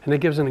wood, and it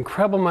gives an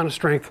incredible amount of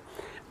strength,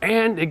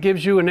 and it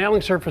gives you a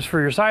nailing surface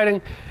for your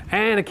siding,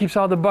 and it keeps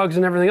all the bugs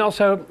and everything else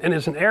out, and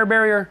it's an air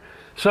barrier.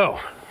 So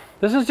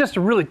this is just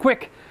a really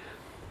quick,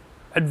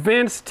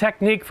 advanced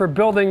technique for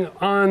building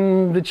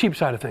on the cheap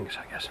side of things,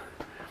 I guess.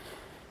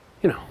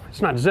 You know,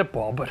 it's not zip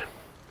wall, but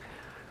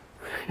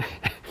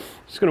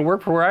it's gonna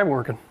work for where I'm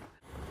working.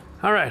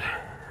 All right,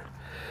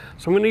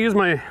 so I'm gonna use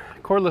my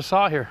cordless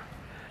saw here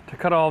to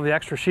cut all the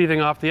extra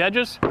sheathing off the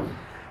edges.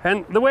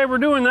 And the way we're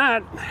doing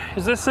that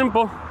is this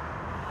simple.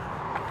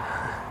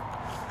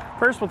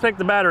 First, we'll take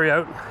the battery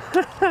out.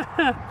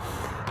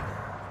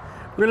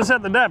 We're gonna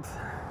set the depth.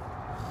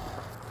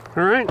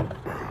 All right.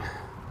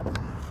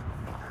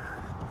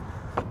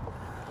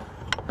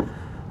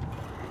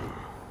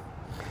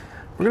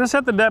 We're gonna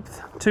set the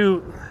depth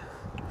to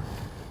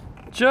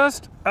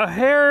just a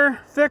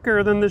hair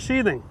thicker than the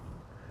sheathing.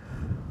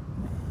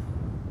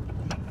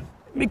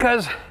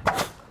 Because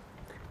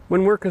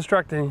when we're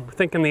constructing,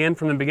 thinking the end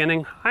from the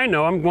beginning, I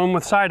know I'm going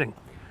with siding.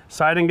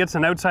 Siding gets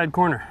an outside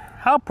corner.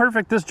 How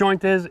perfect this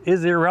joint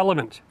is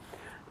irrelevant.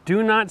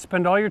 Do not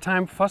spend all your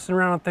time fussing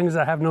around on things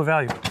that have no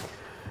value.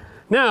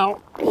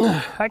 Now,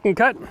 I can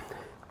cut,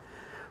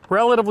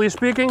 relatively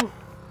speaking,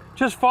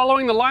 just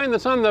following the line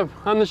that's on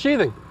the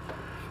sheathing,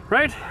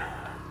 right?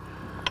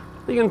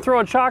 You can throw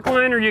a chalk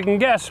line or you can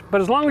guess,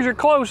 but as long as you're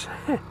close,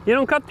 you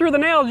don't cut through the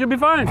nails, you'll be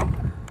fine.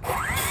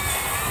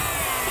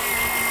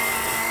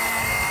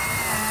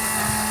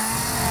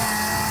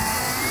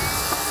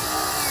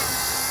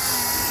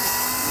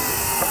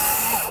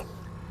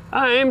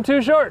 I am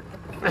too short.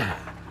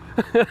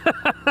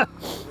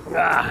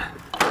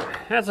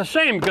 That's a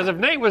shame, because if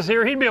Nate was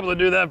here, he'd be able to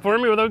do that for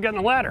me without getting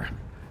a ladder.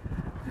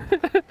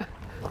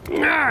 All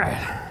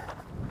right.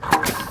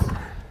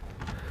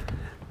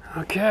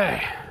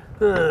 Okay.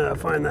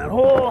 Find that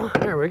hole.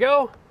 There we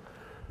go.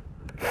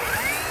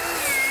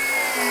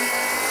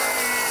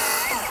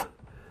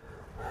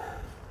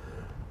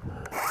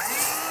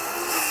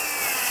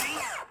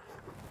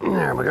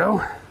 There we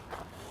go.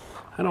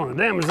 I don't want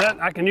to damage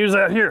that. I can use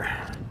that here.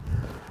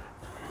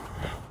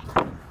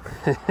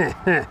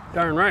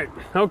 Darn right.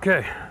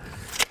 Okay.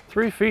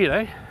 3 feet,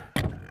 eh?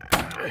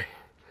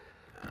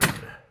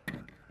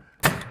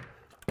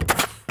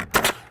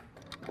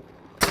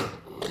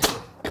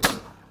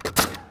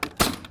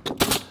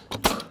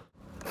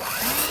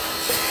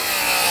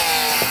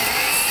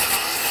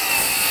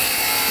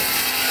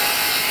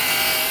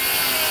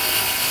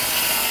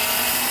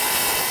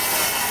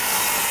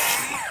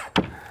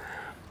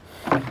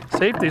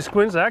 Safety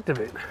squints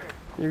activate.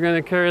 You're going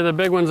to carry the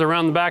big ones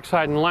around the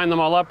backside and line them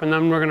all up, and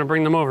then we're going to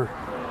bring them over.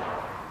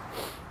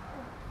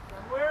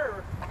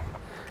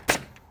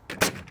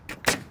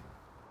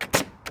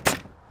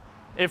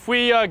 If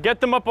we get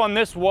them up on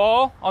this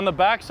wall, on the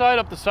backside,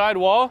 up the side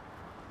wall,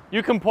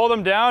 you can pull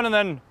them down and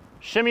then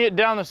shimmy it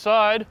down the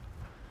side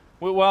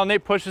while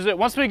Nate pushes it.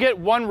 Once we get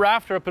one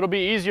rafter up, it'll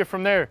be easier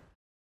from there.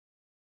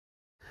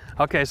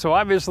 Okay, so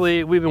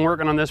obviously we've been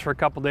working on this for a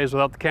couple days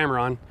without the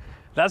camera on.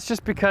 That's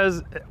just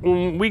because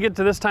when we get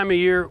to this time of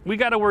year, we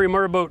got to worry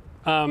more about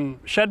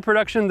shed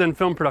production than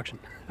film production.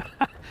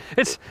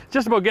 It's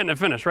just about getting it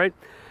finished, right?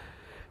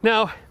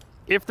 Now,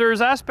 if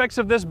there's aspects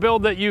of this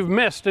build that you've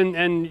missed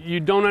and you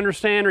don't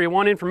understand or you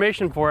want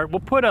information for it, we'll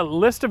put a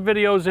list of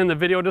videos in the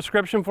video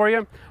description for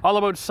you, all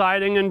about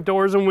siding and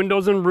doors and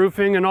windows and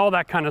roofing and all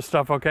that kind of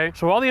stuff, okay?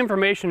 So all the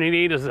information you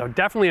need is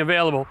definitely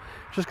available.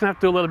 Just gonna have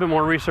to do a little bit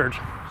more research.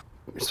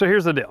 So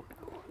here's the deal.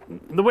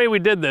 The way we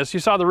did this,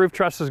 you saw the roof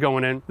trusses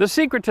going in. The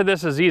secret to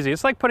this is easy.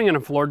 It's like putting in a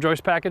floor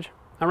joist package,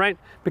 all right?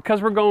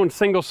 Because we're going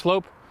single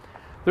slope,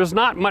 there's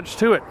not much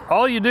to it.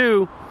 All you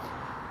do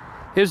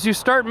is you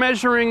start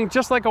measuring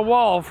just like a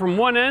wall from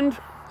one end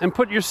and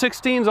put your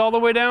 16s all the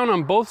way down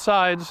on both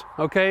sides,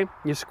 okay?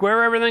 You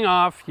square everything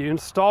off, you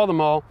install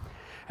them all,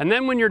 and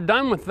then when you're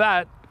done with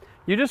that,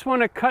 you just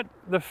want to cut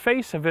the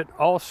face of it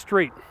all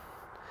straight.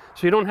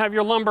 So you don't have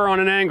your lumber on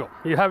an angle.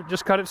 You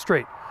just cut it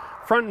straight.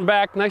 Front and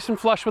back, nice and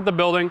flush with the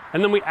building,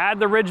 and then we add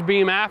the ridge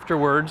beam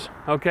afterwards,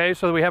 okay?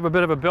 So that we have a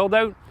bit of a build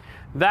out.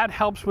 That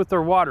helps with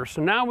their water.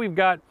 So now we've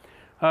got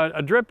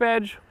a drip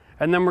edge,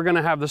 and then we're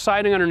gonna have the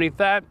siding underneath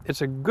that.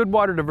 It's a good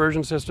water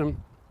diversion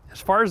system.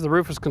 As far as the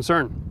roof is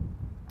concerned,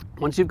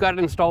 once you've got it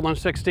installed on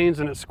 16s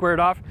and it's squared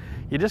off,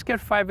 you just get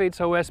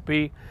 5/8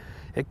 OSB.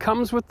 It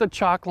comes with the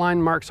chalk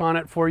line marks on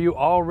it for you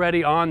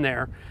already on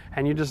there,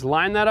 and you just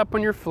line that up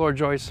on your floor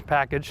joist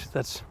package,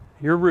 that's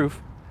your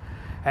roof,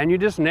 and you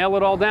just nail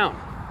it all down,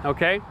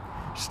 okay?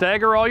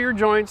 Stagger all your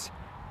joints,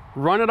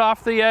 run it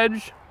off the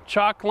edge,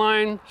 chalk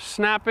line,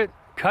 snap it,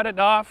 cut it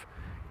off,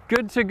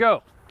 good to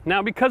go.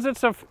 Now, because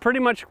it's pretty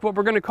much what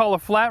we're gonna call a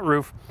flat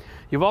roof,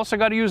 you've also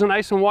got to use an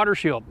ice and water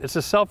shield. It's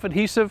a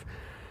self-adhesive.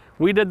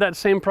 We did that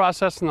same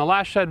process in the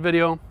last shed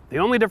video. The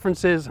only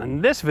difference is,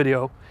 in this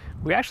video,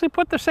 we actually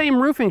put the same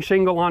roofing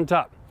shingle on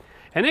top.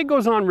 And it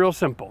goes on real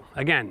simple.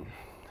 Again,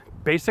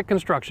 basic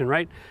construction,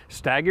 right?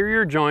 Stagger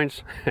your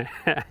joints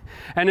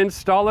and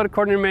install it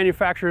according to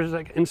manufacturer's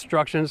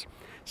instructions.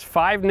 It's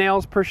 5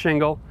 nails per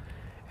shingle,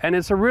 and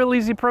it's a real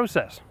easy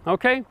process,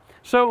 okay?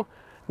 So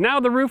now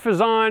the roof is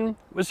on.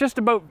 It's just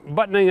about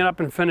buttoning it up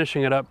and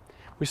finishing it up.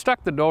 We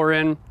stuck the door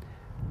in.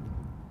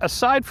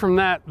 Aside from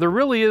that, there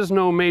really is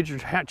no major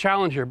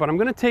challenge here, but I'm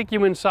gonna take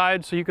you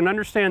inside so you can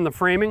understand the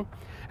framing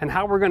and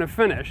how we're gonna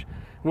finish,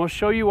 and we'll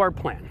show you our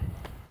plan.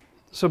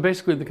 So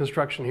basically the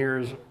construction here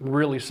is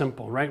really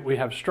simple, right? We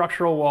have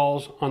structural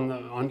walls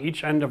on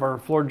each end of our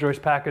floor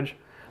joist package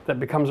that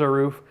becomes our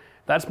roof.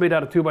 That's made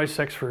out of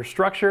 2x6 for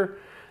structure.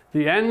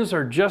 The ends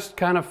are just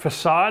kind of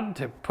facade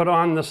to put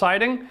on the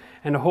siding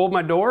and to hold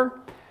my door.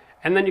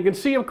 And then you can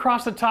see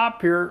across the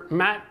top here,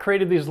 Matt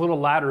created these little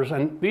ladders,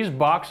 and these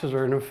boxes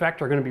are in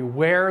effect are gonna be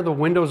where the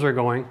windows are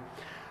going.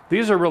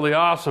 These are really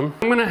awesome.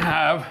 I'm gonna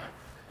have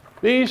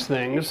these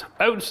things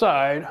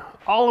outside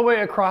all the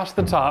way across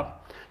the top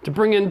to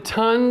bring in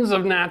tons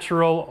of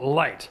natural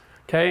light.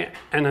 Okay,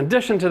 and in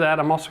addition to that,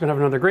 I'm also gonna have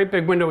another great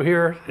big window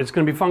here. It's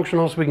gonna be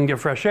functional so we can get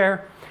fresh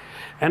air.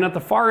 And at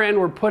the far end,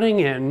 we're putting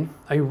in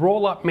a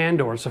roll-up man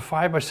door. It's a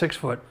 5 by 6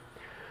 foot.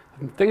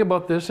 The thing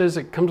about this is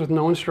it comes with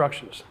no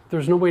instructions.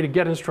 There's no way to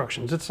get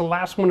instructions. It's the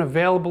last one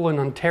available in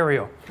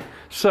Ontario.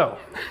 So,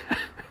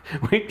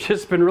 we've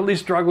just been really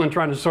struggling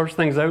trying to source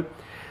things out.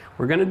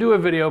 We're gonna do a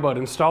video about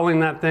installing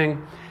that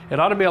thing. It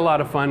ought to be a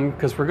lot of fun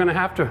because we're gonna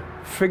have to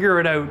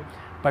figure it out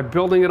by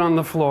building it on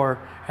the floor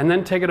and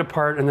then take it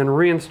apart and then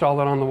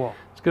reinstall it on the wall.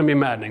 It's gonna be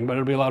maddening, but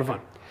it'll be a lot of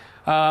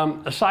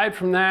fun. Aside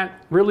from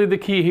that, really the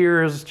key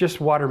here is just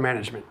water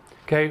management.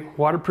 Okay,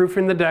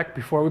 waterproofing the deck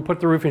before we put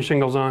the roofing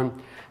shingles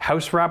on,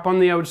 house wrap on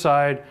the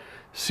outside,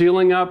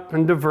 sealing up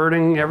and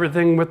diverting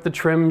everything with the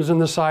trims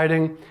and the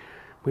siding.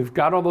 We've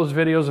got all those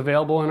videos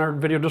available in our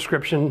video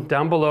description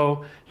down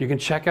below. You can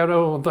check out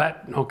all of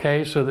that,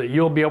 okay, so that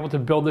you'll be able to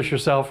build this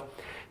yourself.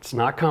 It's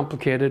not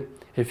complicated.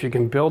 If you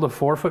can build a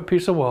 4-foot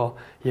piece of wall,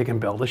 you can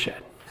build a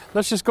shed.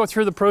 Let's just go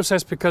through the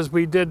process because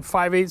we did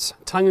 5/8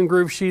 tongue and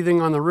groove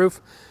sheathing on the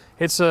roof.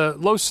 It's a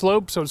low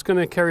slope, so it's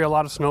gonna carry a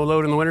lot of snow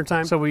load in the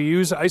wintertime. So we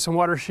use ice and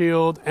water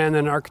shield and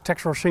then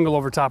architectural shingle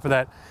over top of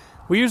that.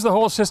 We use the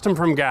whole system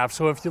from GAF.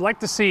 So if you'd like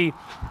to see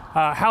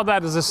how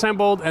that is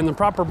assembled and the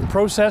proper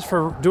process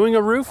for doing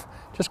a roof,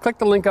 just click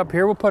the link up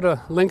here. We'll put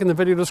a link in the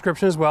video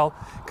description as well,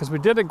 because we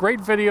did a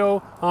great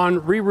video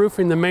on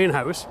re-roofing the main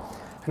house,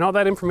 and all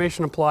that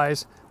information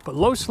applies. But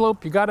low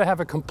slope, you gotta have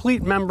a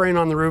complete membrane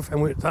on the roof,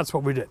 and that's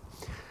what we did.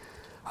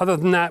 Other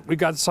than that, we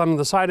got some of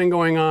the siding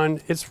going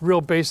on. It's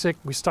real basic.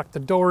 We stuck the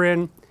door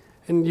in,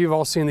 and you've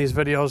all seen these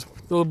videos.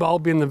 They'll all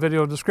be in the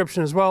video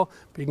description as well,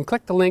 but you can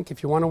click the link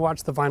if you wanna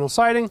watch the vinyl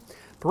siding.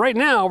 But right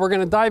now, we're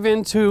gonna dive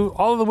into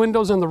all of the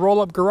windows and the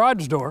roll-up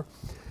garage door,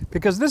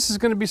 because this is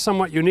gonna be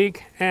somewhat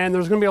unique, and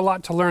there's gonna be a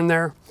lot to learn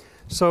there.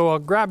 So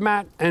grab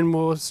Matt, and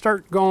we'll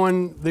start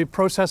going the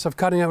process of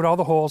cutting out all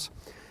the holes.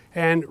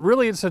 And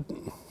really, it's a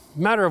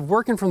matter of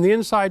working from the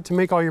inside to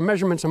make all your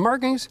measurements and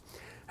markings,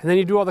 and then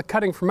you do all the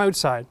cutting from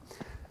outside.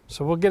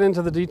 So we'll get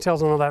into the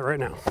details on all that right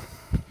now.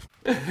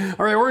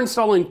 All right, we're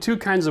installing 2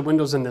 kinds of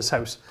windows in this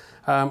house.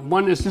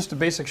 One is just a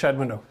basic shed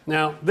window.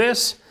 Now,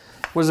 this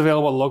was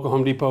available at the local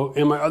Home Depot.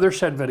 In my other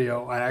shed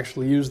video, I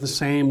actually used the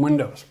same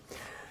windows.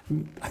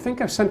 I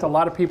think I've sent a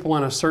lot of people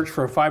on a search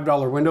for a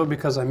 $5 window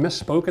because I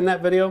misspoke in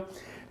that video.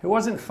 It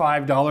wasn't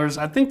 $5.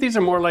 I think these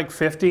are more like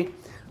 50.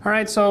 All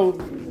right, so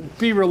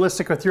be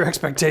realistic with your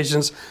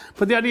expectations.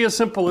 But the idea is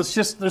simple. It's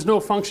just, there's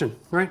no function,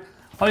 right?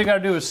 All you gotta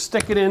do is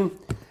stick it in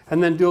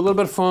and then do a little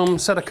bit of foam,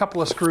 set a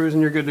couple of screws,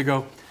 and you're good to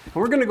go. And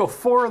we're gonna go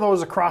 4 of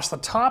those across the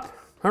top,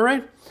 all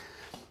right?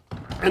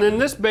 And in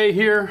this bay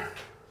here,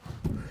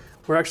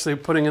 we're actually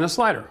putting in a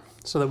slider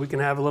so that we can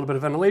have a little bit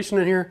of ventilation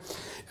in here.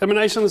 It'll be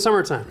nice in the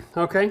summertime,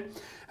 okay?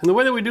 And the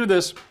way that we do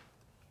this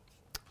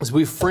is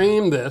we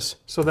frame this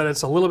so that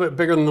it's a little bit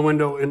bigger than the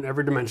window in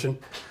every dimension.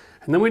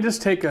 And then we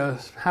just take a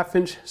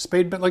 1/2-inch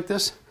spade bit like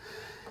this.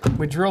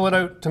 We drill it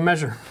out to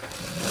measure.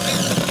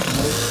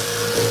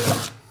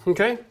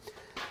 Okay?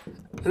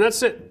 And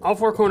that's it, all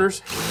 4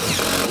 corners.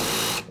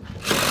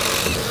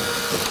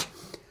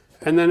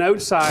 And then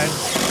outside,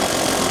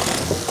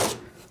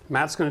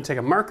 Matt's gonna take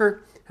a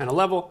marker and a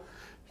level,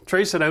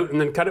 trace it out,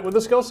 and then cut it with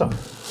a skill saw.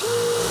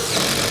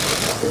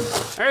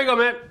 There you go,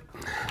 Matt.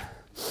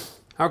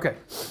 Okay.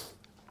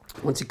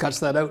 Once he cuts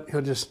that out,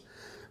 he'll just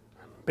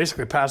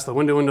basically pass the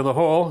window into the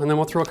hole, and then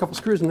we'll throw a couple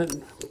screws in it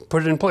and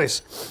put it in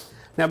place.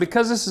 Now,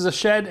 because this is a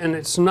shed and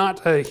it's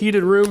not a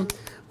heated room,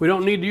 we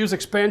don't need to use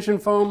expansion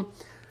foam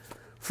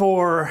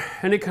for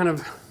any kind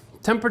of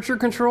temperature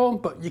control,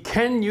 but you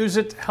can use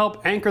it to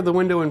help anchor the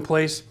window in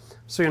place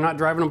so you're not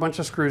driving a bunch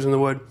of screws in the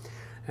wood.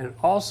 And it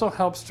also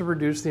helps to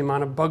reduce the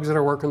amount of bugs that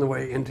are working their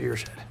way into your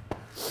shed.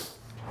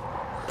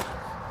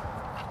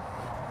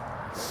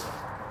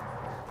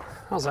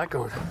 How's that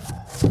going?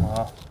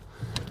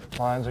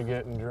 Lines are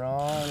getting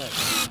drawn.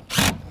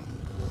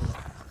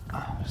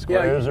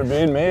 Squares are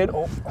being made.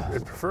 Oh.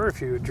 I'd prefer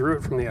if you drew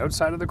it from the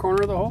outside of the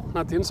corner of the hole,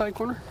 not the inside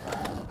corner.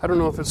 I don't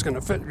know if it's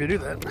gonna fit if you do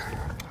that.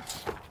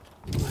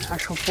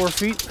 Actual 4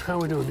 feet, how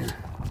are we doing here?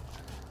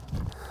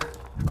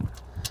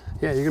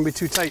 Yeah, you're gonna be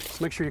too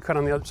tight. Make sure you cut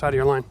on the other side of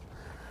your line.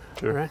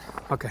 Sure. All right,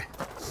 okay.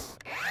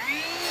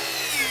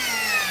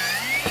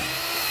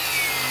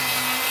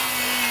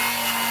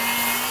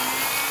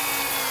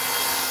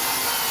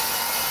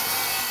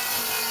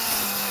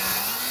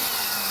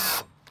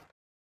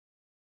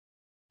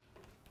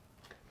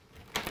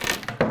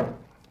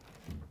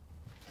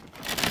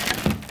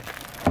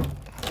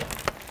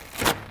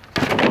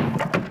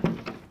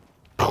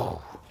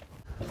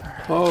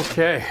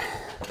 Okay.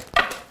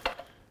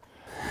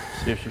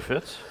 See if she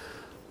fits.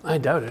 I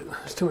doubt it.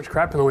 There's too much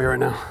crap in the way right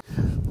now.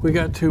 We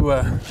got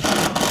to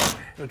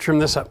trim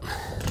this up.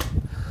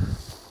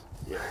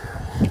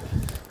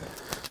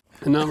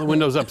 And now the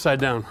window's upside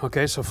down.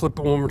 Okay, so flip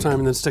it one more time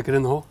and then stick it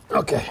in the hole.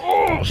 Okay.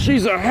 Oh,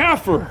 she's a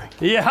heifer.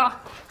 Yeah.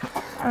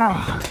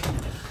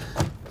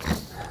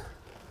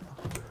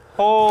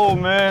 Oh,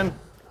 man.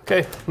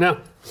 Okay, now,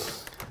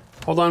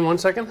 hold on one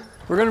second.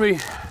 We're gonna be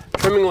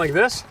trimming like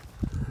this.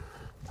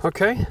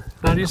 Okay,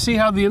 now do you see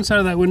how the inside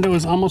of that window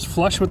is almost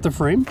flush with the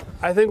frame?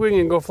 I think we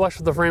can go flush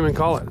with the frame and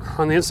call it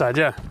on the inside,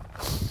 yeah.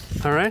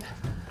 All right,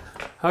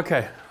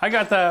 okay, I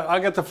got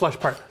the flush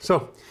part.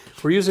 So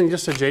we're using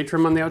just a J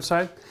trim on the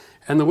outside,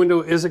 and the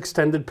window is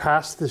extended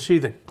past the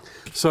sheathing.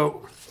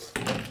 So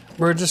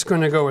we're just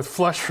gonna go with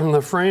flush from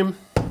the frame.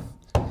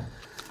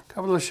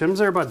 Couple of shims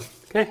there, bud.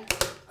 Okay,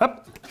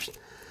 up.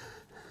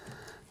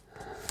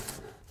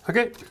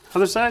 Okay,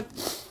 other side.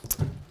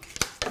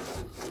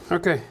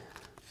 Okay.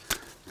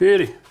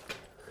 Beauty.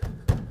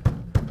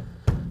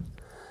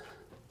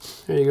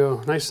 There you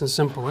go, nice and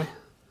simple, eh?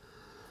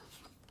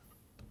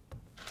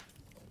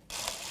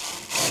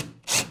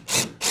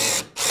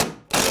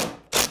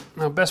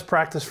 Now, best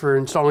practice for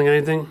installing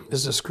anything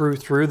is to screw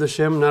through the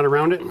shim, not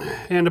around it,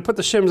 and to put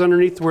the shims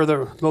underneath where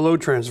the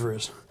load transfer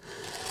is.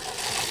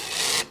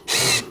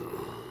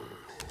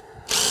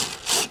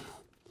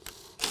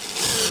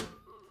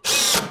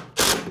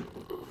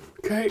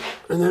 Okay,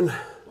 and then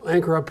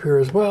anchor up here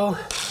as well.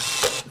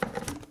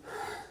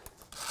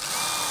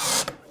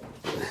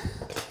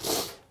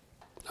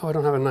 Oh, I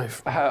don't have a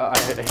knife. I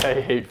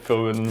hate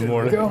COVID in the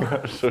morning.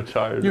 I'm so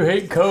tired. You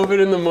hate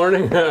COVID in the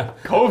morning?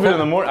 COVID in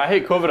the morning? I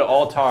hate COVID at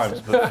all times,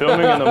 but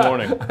filming in the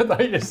morning. I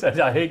thought you just said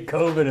I hate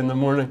COVID in the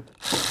morning.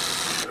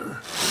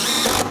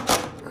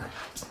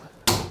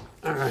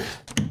 All right.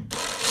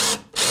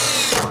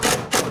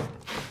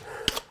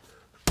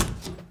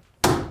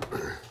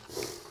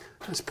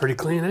 That's pretty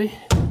clean, eh?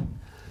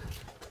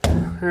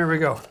 There we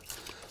go.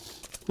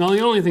 Now the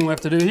only thing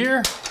left to do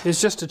here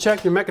is just to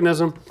check your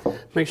mechanism.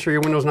 Make sure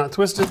your window's not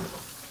twisted.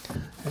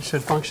 It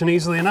should function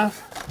easily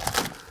enough.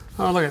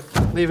 Oh, look at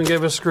it. They even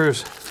gave us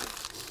screws.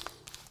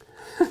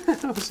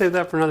 I'll save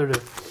that for another day.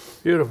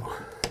 Beautiful.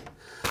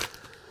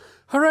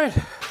 All right,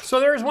 so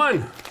there's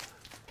one.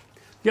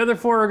 The other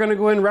four are going to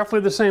go in roughly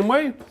the same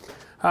way.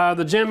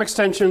 The jam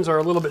extensions are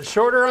a little bit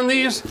shorter on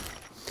these.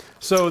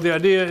 So the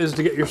idea is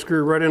to get your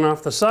screw right in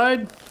off the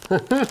side.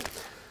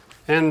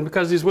 And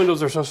because these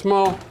windows are so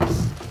small,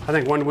 I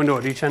think one window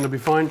at each end will be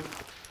fine.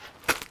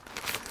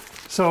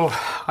 So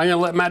I'm gonna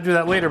let Matt do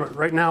that later, but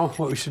right now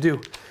what we should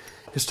do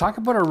is talk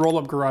about our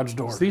roll-up garage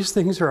doors. These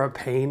things are a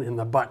pain in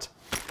the butt.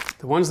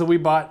 The ones that we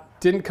bought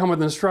didn't come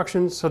with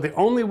instructions, so the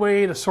only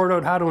way to sort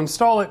out how to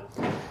install it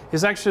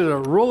is actually to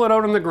roll it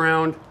out on the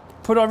ground,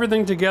 put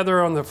everything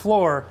together on the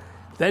floor,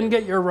 then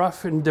get your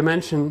rough in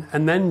dimension,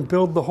 and then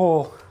build the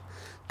hole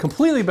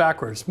completely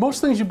backwards.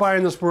 Most things you buy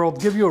in this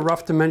world give you a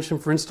rough dimension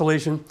for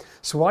installation,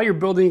 so while you're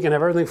building you can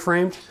have everything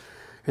framed.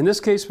 In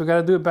this case, we got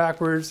to do it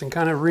backwards and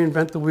kind of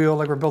reinvent the wheel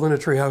like we're building a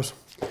treehouse.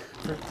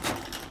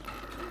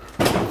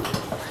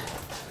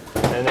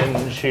 And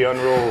then she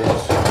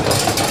unrolls.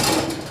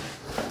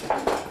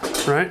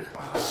 Right?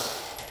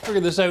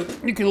 Figure this out.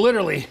 You can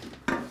literally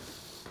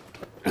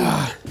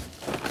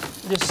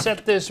just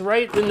set this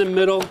right in the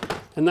middle,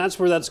 and that's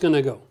where that's going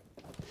to go.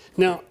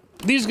 Now,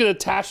 these get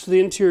attached to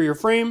the interior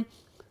frame.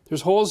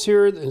 There's holes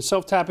here and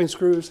self-tapping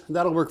screws.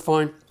 That'll work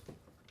fine.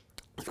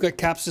 We've got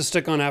caps to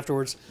stick on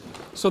afterwards.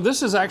 So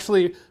this is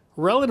actually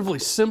relatively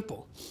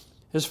simple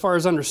as far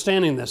as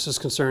understanding this is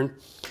concerned.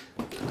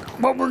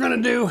 What we're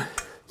gonna do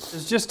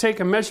is just take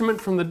a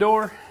measurement from the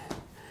door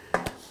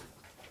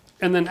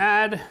and then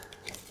add,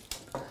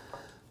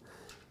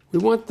 we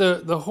want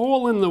the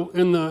hole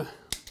in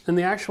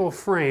the actual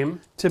frame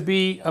to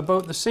be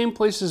about the same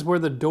places where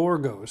the door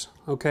goes,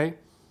 okay?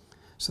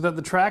 So that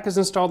the track is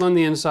installed on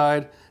the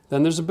inside,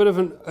 then there's a bit of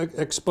an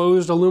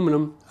exposed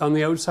aluminum on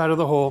the outside of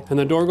the hole, and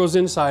the door goes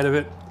inside of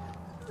it.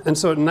 And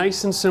so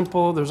nice and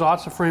simple, there's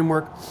lots of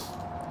framework.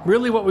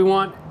 Really what we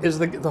want is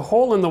the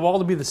hole in the wall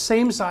to be the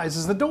same size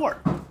as the door.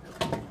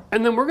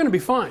 And then we're gonna be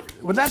fine.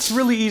 Well, that's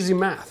really easy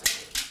math.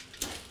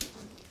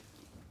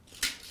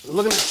 We're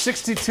looking at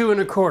 62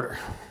 1/4.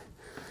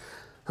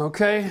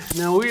 Okay,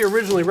 now we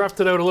originally roughed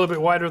it out a little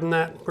bit wider than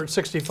that. We're at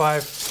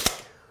 65.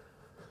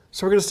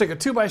 So we're gonna stick a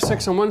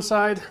 2x6 on one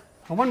side,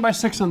 a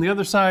 1x6 on the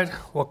other side.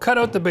 We'll cut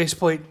out the base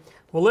plate,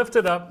 we'll lift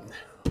it up,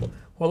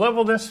 we'll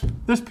level this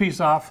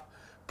piece off,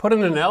 put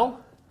in an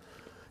L,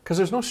 because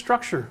there's no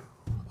structure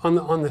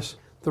on this.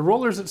 The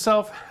rollers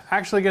itself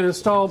actually get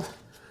installed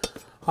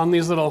on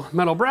these little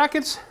metal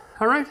brackets,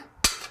 all right?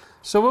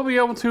 So we'll be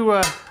able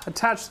to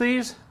attach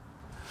these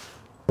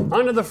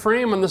onto the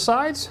frame on the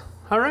sides,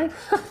 all right?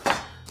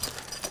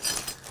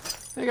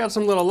 They got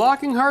some little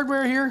locking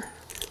hardware here,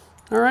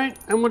 all right?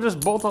 And we'll just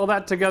bolt all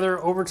that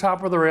together over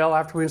top of the rail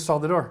after we install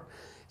the door.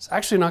 It's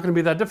actually not gonna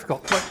be that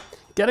difficult, but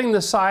getting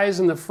the size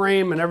and the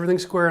frame and everything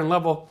square and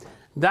level,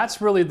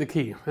 that's really the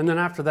key. And then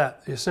after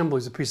that, the assembly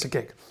is a piece of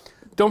cake.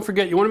 Don't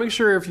forget, you want to make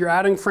sure if you're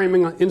adding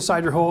framing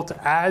inside your hole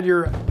to add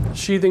your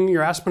sheathing,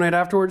 your aspenite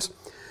afterwards,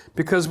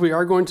 because we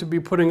are going to be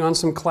putting on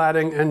some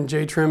cladding and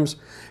J-trims,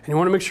 and you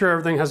want to make sure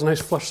everything has a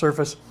nice flush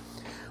surface.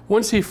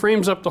 Once he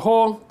frames up the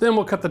hole, then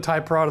we'll cut the tie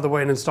pro out of the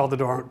way and install the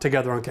door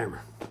together on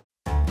camera.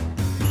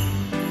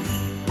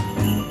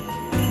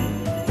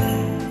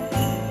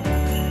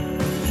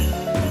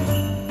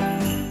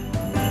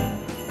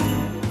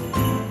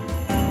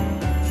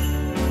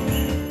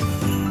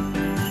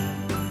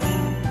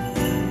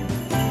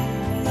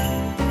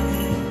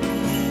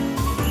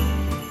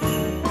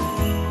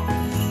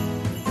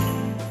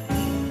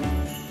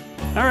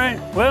 All right,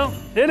 well,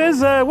 it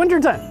is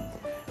winter time.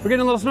 We're getting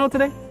a little snow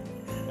today.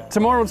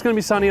 Tomorrow it's gonna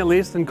be sunny at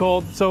least and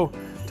cold. So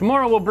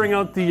tomorrow we'll bring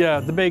out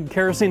the big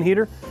kerosene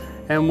heater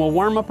and we'll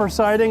warm up our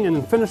siding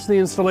and finish the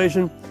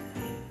installation.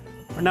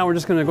 For now we're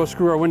just gonna go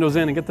screw our windows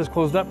in and get this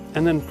closed up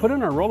and then put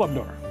in our roll-up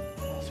door.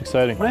 It's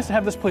exciting. Nice to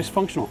have this place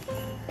functional.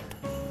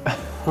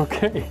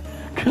 Okay,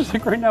 because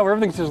like right now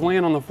everything's just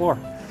laying on the floor.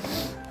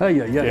 Yeah,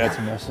 it's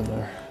a mess in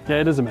there.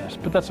 Yeah, it is a mess,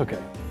 but that's okay.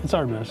 It's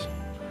our mess.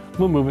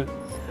 We'll move it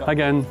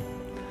again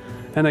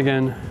and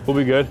again. We'll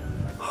be good.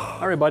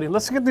 All right, buddy,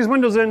 let's get these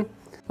windows in.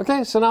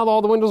 Okay, so now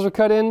all the windows are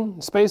cut in,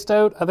 spaced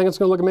out. I think it's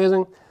gonna look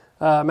amazing.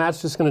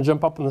 Matt's just gonna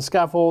jump up on the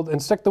scaffold and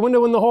stick the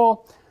window in the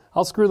hole.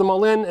 I'll screw them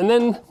all in, and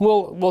then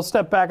we'll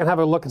step back and have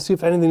a look and see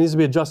if anything needs to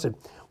be adjusted.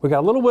 We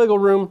got a little wiggle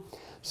room,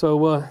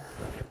 so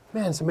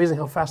man, it's amazing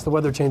how fast the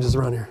weather changes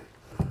around here.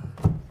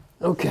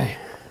 Okay,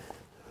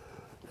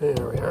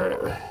 there we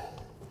are.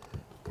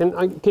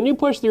 Can you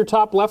push your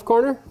top left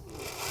corner?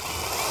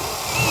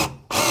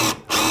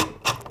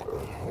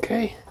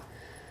 Okay.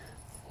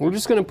 We're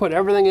just gonna put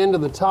everything into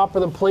the top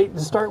of the plate to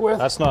start with.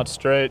 That's not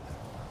straight.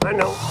 I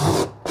know.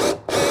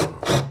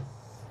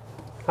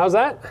 How's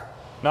that?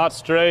 Not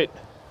straight.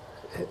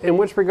 In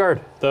which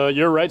regard?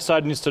 Your right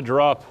side needs to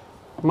drop.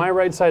 My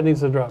right side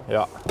needs to drop.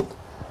 Yeah.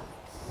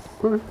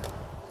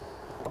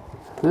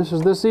 This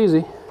is this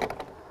easy.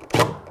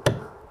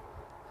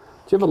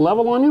 Do you have a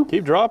level on you?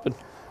 Keep dropping.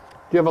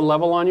 Do you have a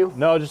level on you?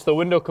 No, just the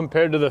window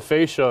compared to the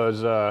fascia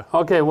is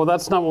okay, well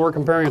that's not what we're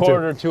comparing it to.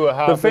 quarter to a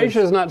half. The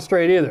fascia is not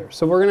straight either,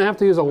 so we're gonna have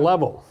to use a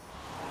level.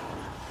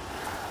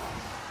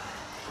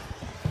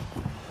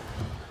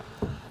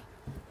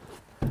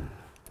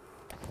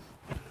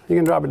 You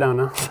can drop it down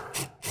now.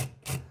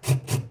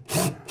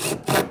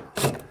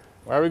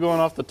 Why are we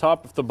going off the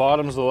top if the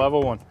bottom's the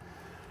level one?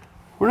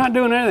 We're not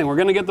doing anything. We're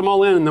gonna get them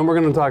all in and then we're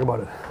gonna talk about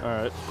it. All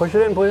right. Push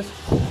it in, please.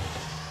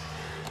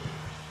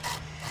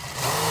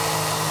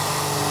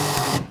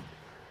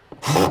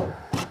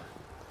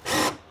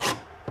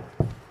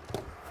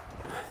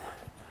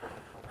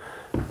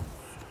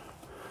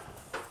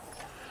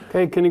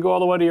 Okay, can you go all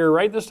the way to your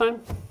right this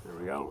time? There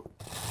we go.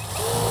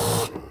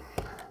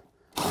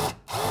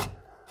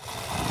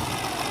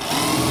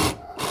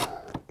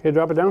 Okay,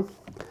 drop it down.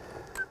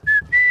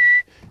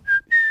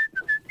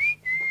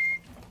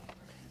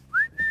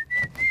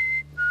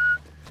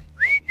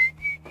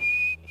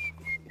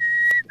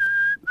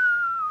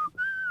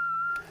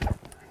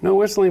 No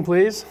whistling,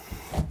 please.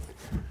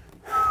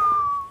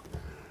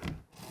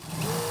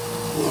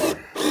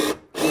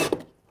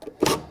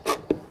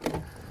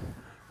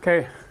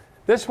 Okay,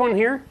 this one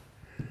here,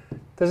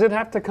 does it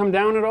have to come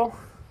down at all?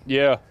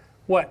 Yeah.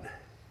 What?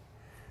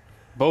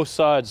 Both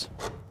sides.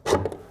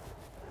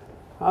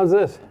 How's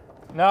this?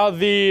 Now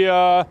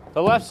the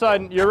left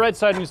side, your right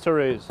side needs to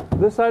raise.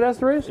 This side has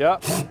to raise? Yeah.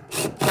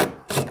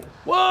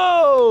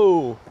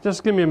 Whoa!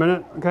 Just give me a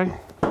minute, okay?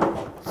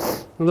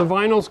 The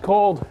vinyl's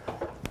cold.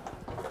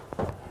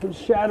 It's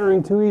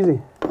shattering too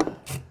easy.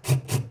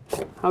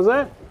 How's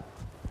that?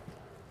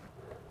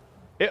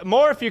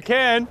 More if you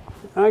can.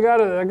 I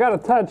got a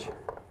touch.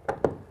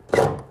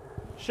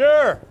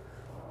 Sure.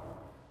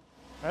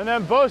 And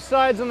then both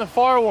sides on the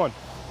far one.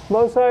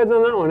 Both sides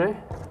on that one, eh?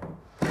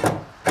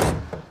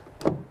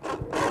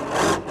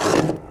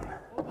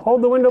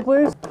 Hold the window,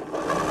 please.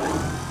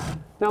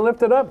 Now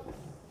lift it up.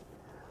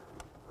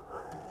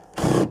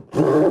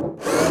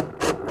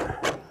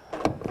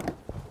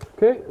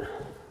 Okay.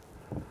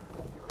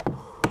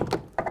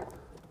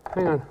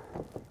 Hang on.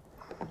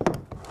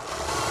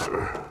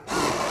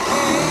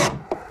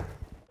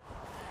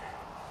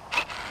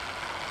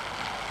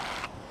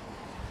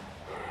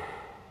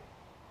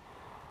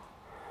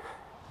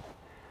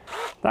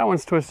 That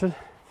one's twisted.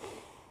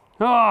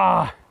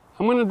 Ah,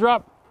 I'm gonna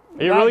drop.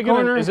 Are you really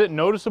gonna? Is it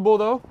noticeable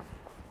though?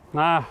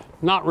 Nah,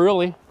 not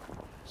really.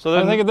 So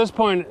then, I think at this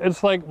point,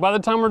 it's like by the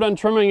time we're done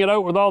trimming it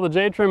out with all the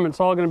J trim, it's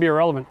all gonna be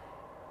irrelevant.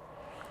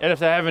 and if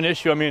they have an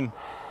issue, I mean,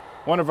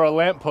 one of our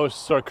lamp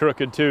posts are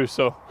crooked too.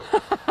 So.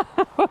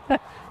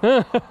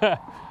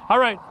 All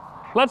right,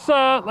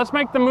 let's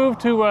make the move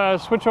to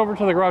switch over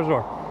to the garage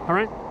door. All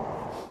right.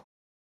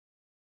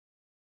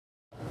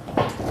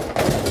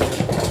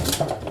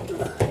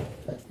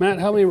 Matt,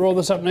 help me roll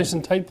this up nice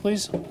and tight,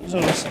 please. So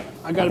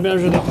I got to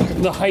measure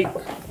the height.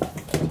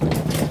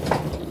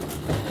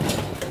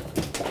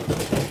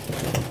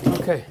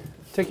 Okay,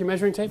 take your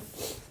measuring tape.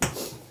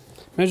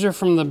 Measure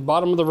from the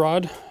bottom of the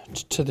rod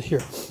to the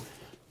here.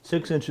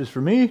 6 inches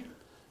for me.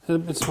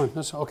 It's fine.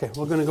 That's okay.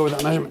 We're going to go with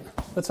that measurement.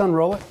 Let's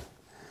unroll it.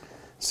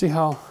 See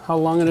how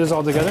long it is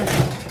all together.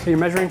 Okay, your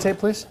measuring tape,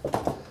 please.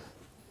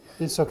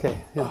 It's okay.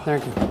 Yeah,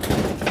 thank you.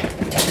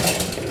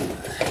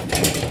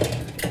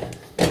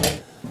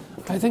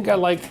 I think I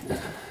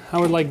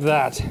would like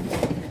that.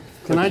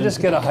 Can I just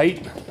get a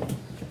height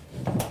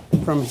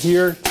from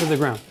here to the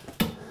ground?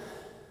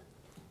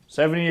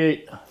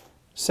 78.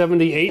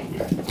 78?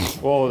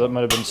 Whoa, that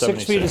might have been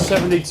 76. 6 feet is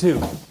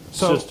 72.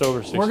 So just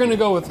over 60. We're going to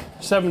go with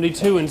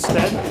 72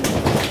 instead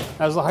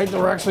as the height that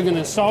we're actually going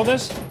to install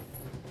this.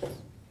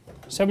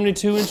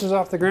 72 inches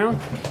off the ground.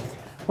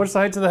 What's the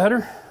height of the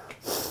header?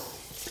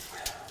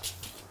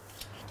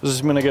 This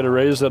is gonna get a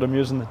raise that I'm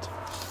using the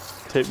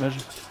tape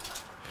measure.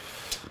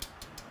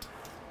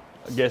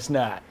 I guess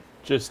not.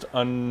 Just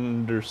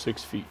under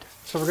 6 feet.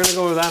 So we're gonna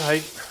go with that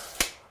height,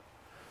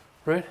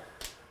 right?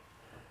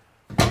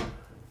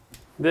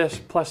 This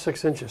plus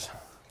 6 inches.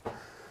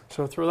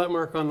 So throw that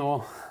mark on the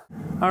wall.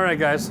 All right,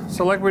 guys,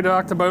 so like we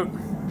talked about,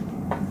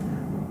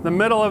 the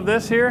middle of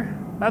this here,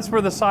 that's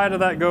where the side of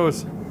that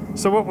goes.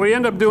 So what we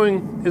end up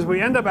doing is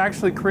we end up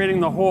actually creating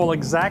the hole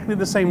exactly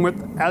the same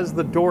width as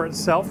the door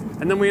itself.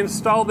 And then we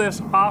install this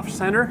off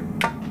center.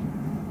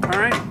 All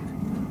right.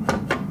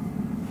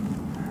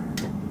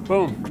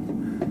 Boom.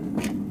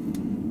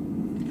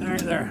 Right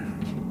there.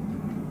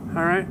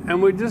 All right,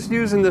 and we're just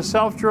using the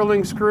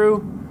self-drilling screw.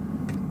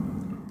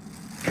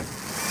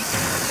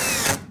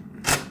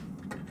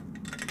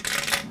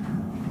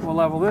 We'll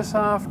level this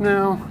off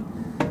now.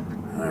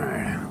 All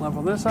right,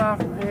 level this off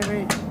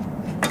maybe.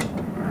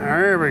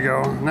 There we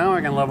go. Now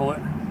I can level it.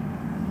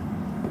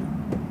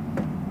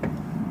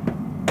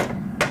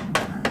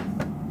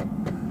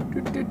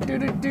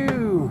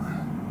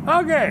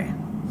 Okay,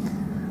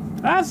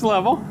 that's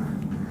level.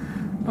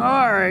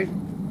 All right.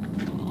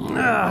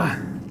 I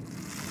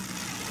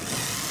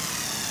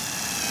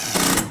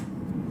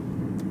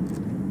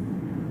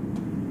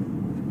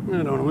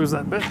don't want to lose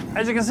that bit.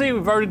 As you can see,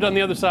 we've already done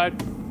the other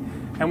side,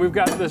 and we've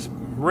got this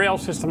rail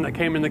system that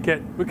came in the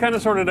kit. We kind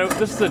of sorted out.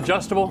 This is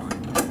adjustable,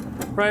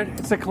 right?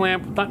 It's a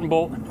clamp, nut and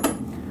bolt.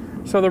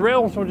 So the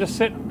rails will just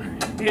sit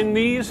in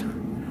these.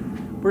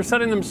 We're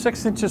setting them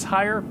 6 inches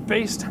higher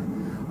based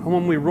on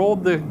when we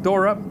rolled the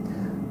door up.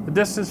 The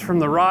distance from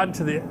the rod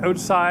to the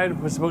outside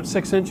was about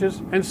 6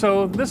 inches. And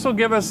so this will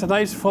give us a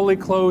nice fully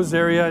closed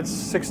area. It's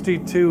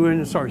 72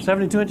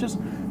 inches,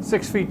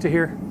 6 feet to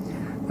here.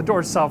 The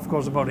door itself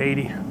goes about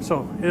 80,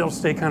 so it'll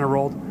stay kind of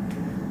rolled.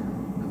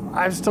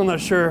 I'm still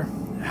not sure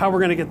how we're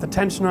gonna get the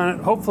tension on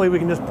it. Hopefully we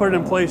can just put it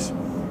in place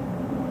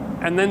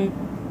and then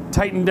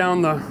tighten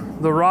down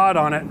the rod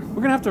on it.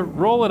 We're gonna have to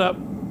roll it up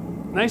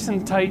nice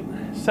and tight,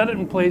 set it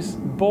in place,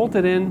 bolt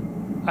it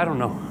in. I don't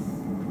know.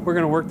 We're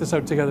gonna work this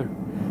out together.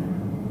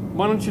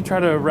 Why don't you try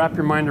to wrap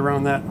your mind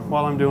around that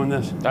while I'm doing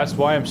this? That's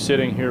why I'm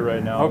sitting here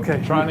right now. Okay.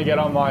 I'm trying to get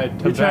on my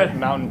Tibet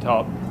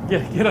mountaintop.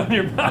 Get on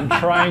your I'm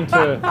trying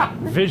to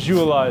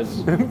visualize.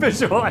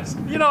 Visualize.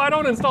 You know, I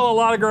don't install a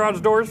lot of garage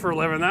doors for a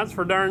living, that's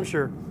for darn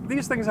sure.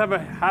 These things have a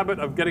habit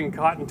of getting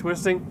caught and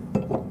twisting.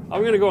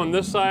 I'm gonna go on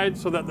this side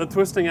so that the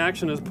twisting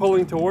action is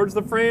pulling towards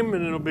the frame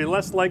and it'll be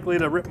less likely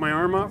to rip my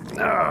arm off.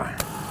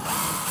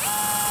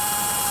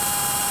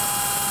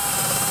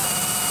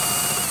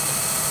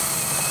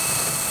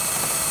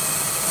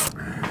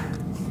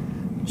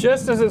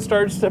 Just as it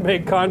starts to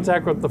make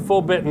contact with the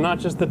full bit and not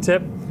just the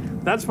tip,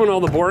 that's when all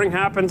the boring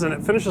happens and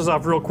it finishes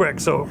off real quick.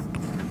 So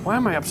why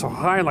am I up so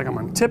high like I'm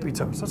on tippy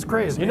toes? That's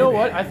crazy. You know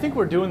what? I think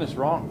we're doing this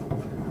wrong.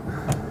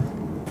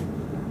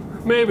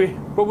 Maybe,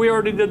 but we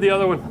already did the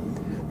other one.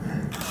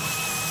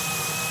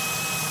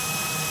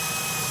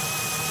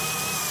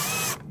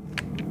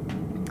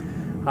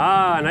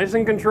 Ah, nice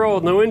and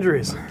controlled, no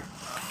injuries.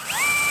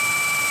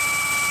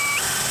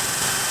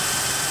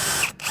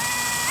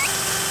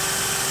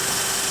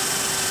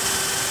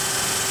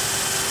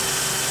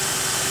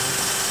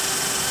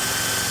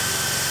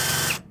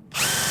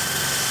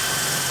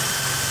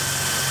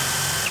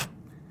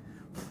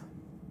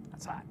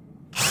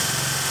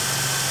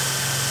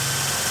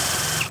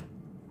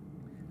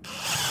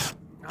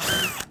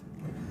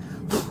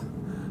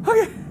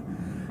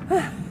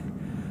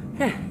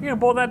 You gonna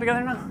bolt that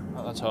together now?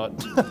 Oh, that's hot.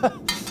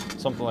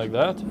 Something like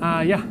that?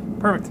 Yeah,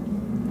 perfect.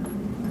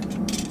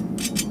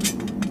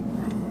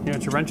 You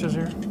got your wrenches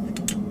here?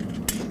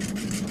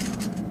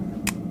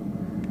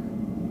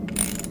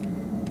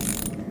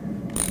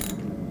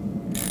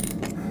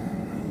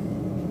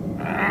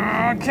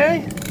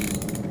 Okay.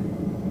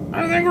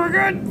 I think we're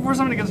good before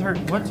somebody gets hurt.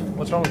 What?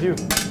 What's wrong with you?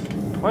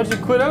 Why'd you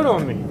quit out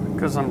on me?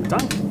 Because I'm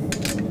done.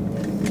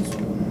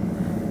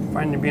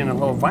 Find you being a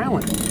little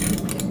violent.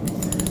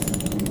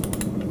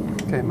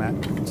 Okay, Matt,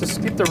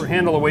 just keep the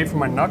handle away from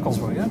my knuckles,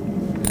 will you?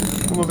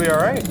 And we'll be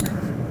all right.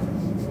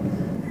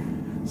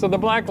 So the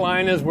black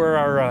line is where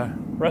our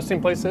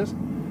resting place is,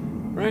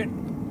 right?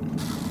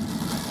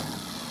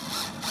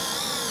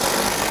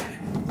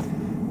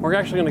 We're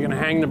actually gonna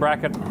hang the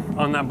bracket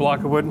on that block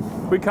of wood.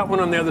 We cut one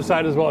on the other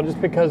side as well,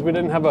 just because we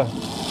don't have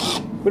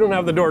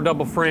the door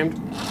double framed.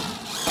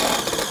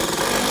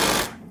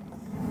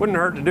 Wouldn't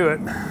hurt to do it.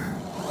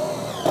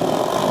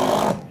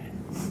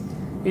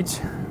 Each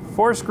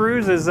 4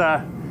 screws is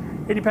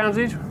 80 pounds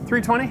each,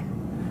 320.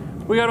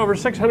 We got over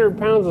 600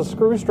 pounds of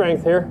screw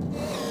strength here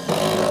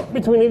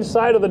between each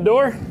side of the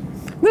door.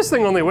 This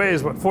thing only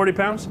weighs, what, 40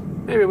 pounds?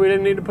 Maybe we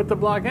didn't need to put the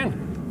block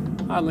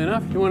in. Oddly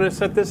enough, you want to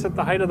set this at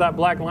the height of that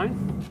black line?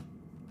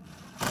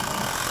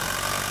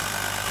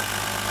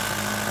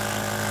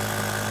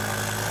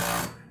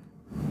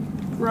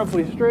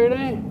 Roughly straight,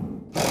 eh?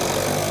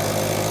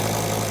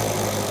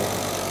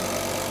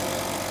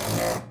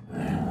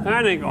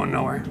 That ain't going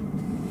nowhere.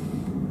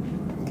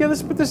 Okay,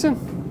 let's put this in.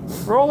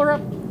 Roll her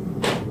up.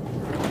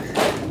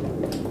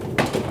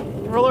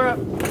 roll her up,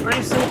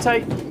 nice and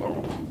tight.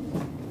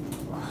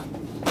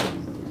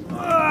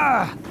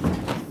 Ah.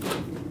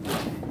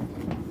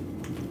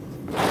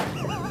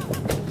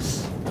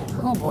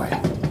 Oh boy.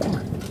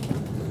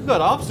 We've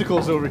got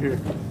obstacles over here.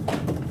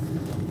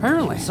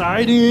 Apparently.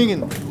 Siding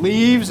and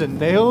leaves and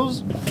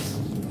nails.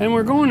 And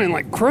we're going in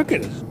like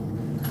crooked.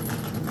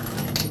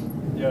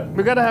 Yeah.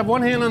 We gotta have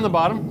one hand on the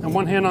bottom and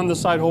one hand on the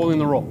side holding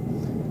the roll.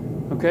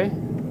 Okay?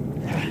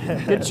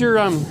 Get your,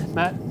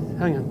 Matt,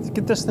 hang on.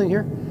 Get this thing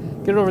here.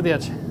 Get it over the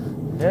edge.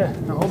 Yeah.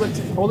 Now hold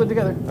it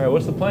together. All right,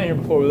 what's the plan here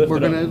before we lift We're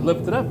it up? gonna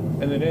lift it up.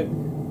 And then it.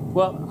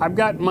 Well, I've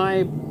got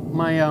my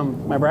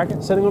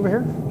bracket sitting over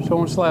here, so it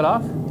won't slide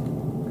off.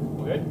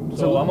 Okay.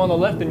 So I'm on the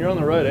left and you're on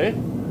the right, eh?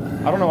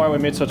 I don't know why we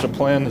made such a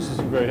plan. This is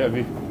very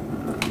heavy.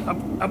 Up,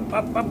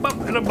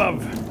 and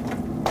above.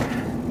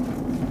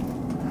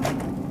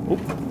 Oop.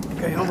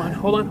 Okay,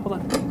 hold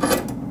on.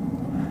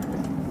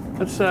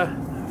 Let's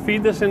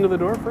feed this into the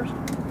door first.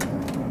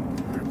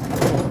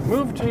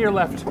 Move to your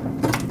left.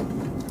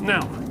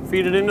 Now,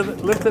 feed it into the,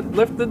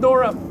 lift the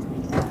door up.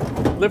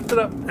 Lift it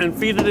up and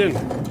feed it in.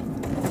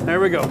 There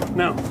we go.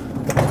 Now,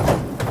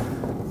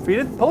 feed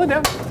it, pull it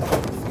down.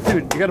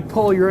 Dude, you gotta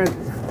pull your end.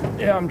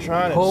 Yeah, I'm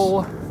trying.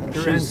 Pull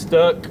your end. She's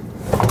stuck.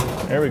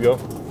 There we go.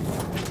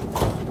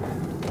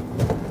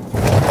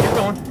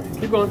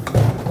 Keep going.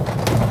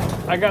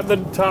 I got the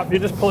top, you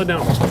just pull it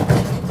down.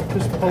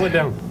 Just pull it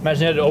down.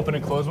 Imagine you had to open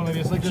and close one of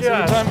these like this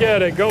every Just time.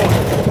 get it going.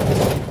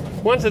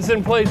 Once it's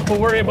in place, we'll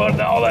worry about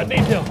all that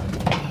detail.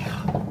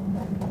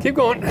 Keep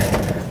going.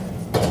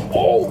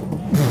 Oh!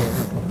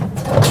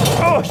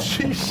 Oh,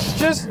 sheesh.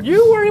 Just,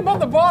 you worry about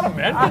the bottom,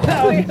 man. I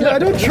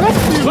don't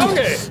trust you.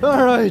 Okay,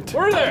 All right.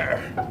 we're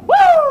there.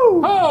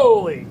 Woo!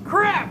 Holy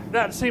crap,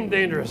 that seemed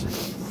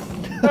dangerous.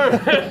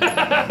 Okay,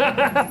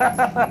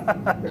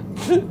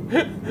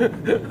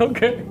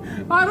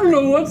 I don't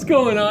know what's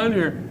going on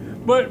here,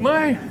 but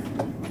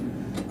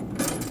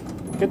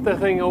get the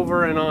thing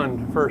over and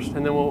on first,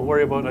 and then we'll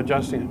worry about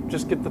adjusting it.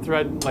 Just get the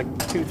thread, like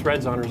 2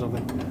 threads on or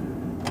something.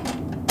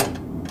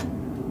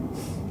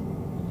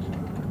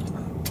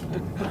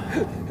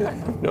 I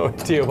have no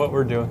idea what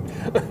we're doing.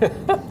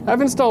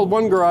 I've installed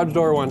one garage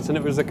door once, and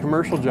it was a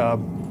commercial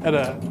job at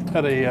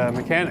a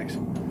mechanics.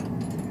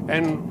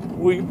 And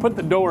we put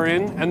the door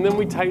in, and then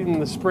we tighten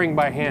the spring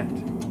by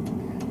hand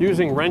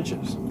using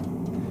wrenches.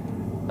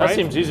 That Right?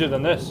 seems easier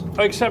than this.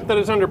 Except that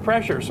it's under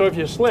pressure, so if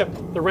you slip,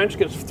 the wrench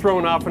gets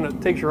thrown off and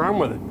it takes your arm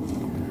with it.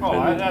 Oh,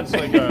 that's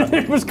like a...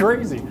 It was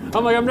crazy.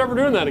 I'm like, I'm never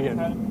doing that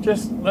again.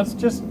 Let's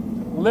just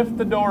lift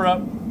the door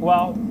up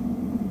while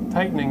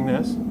tightening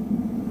this.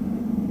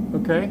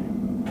 Okay?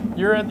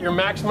 You're at your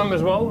maximum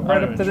as well,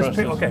 right up to this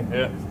point. Okay.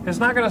 Yeah. It's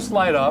not going to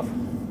slide off.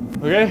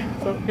 Okay.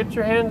 So get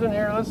your hands in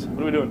here. Let's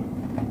What are we doing?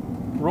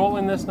 roll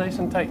in this nice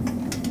and tight.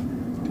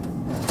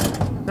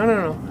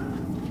 No.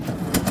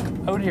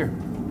 Out here.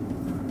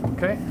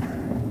 Okay?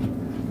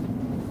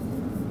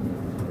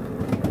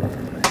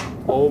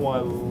 Oh my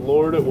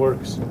lord, it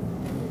works.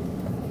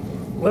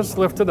 Let's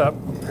lift it up.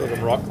 It's like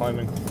I'm rock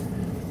climbing.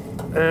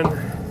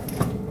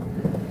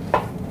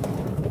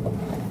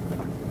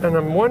 And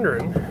I'm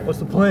wondering, What's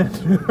the plan?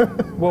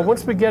 well,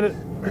 once we get it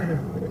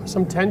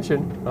some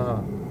tension,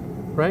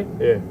 right?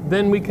 Yeah.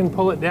 Then we can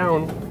pull it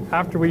down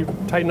after we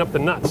tighten up the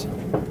nuts.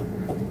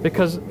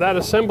 Because that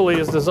assembly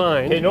is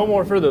designed. Hey, no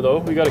more further though.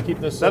 We got to keep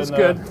this. That's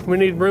good. We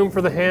need room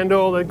for the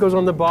handle that goes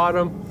on the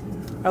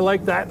bottom. I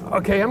like that.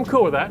 Okay, I'm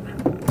cool with that.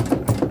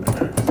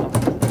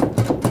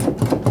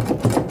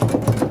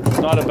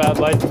 Not a bad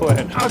light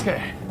plan.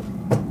 Okay,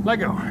 let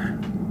go.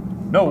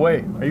 No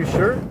way. Are you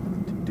sure?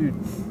 Dude,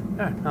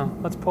 yeah, now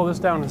let's pull this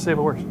down and see if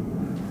it works.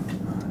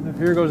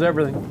 Here goes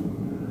everything.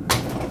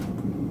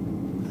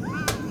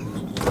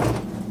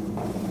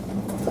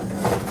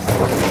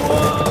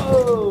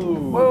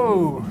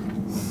 Whoa!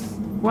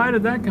 Why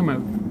did that come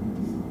out?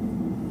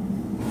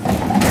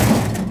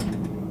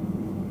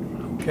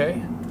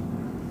 Okay.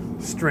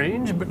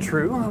 Strange, but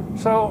true.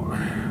 So,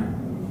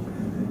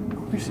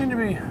 we seem to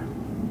be...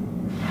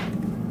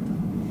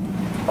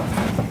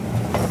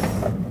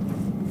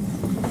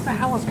 What the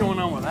hell is going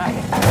on with that?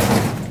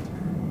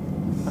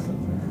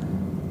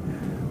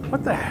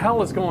 What the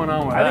hell is going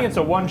on with that? I think it's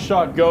a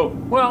one-shot go.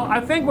 Well, I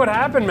think what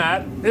happened,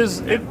 Matt, is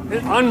it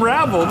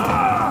unraveled.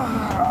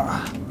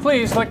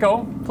 Please, let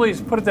go.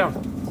 Please, put it down.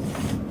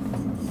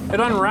 It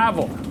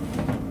unraveled.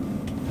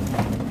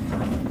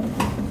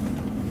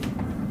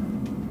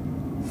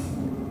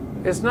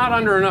 It's not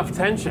under enough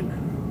tension.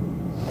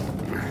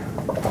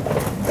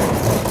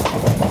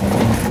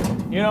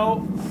 You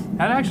know,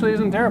 that actually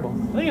isn't terrible.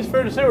 I think it's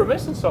fair to say we're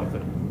missing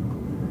something.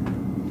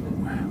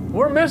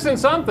 We're missing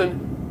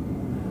something.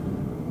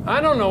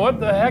 I don't know what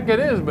the heck it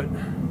is, but...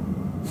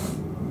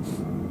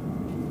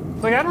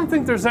 Like, I don't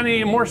think there's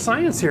any more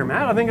science here,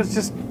 Matt. I think it's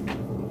just...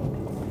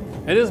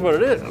 It is what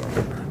it is.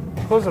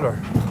 Close the door.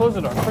 Close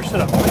the door. Push it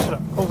up. Push it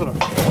up. Close the door.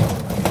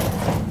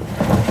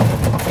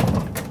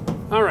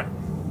 All right.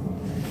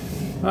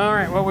 All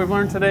right. What we've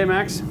learned today,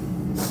 Max,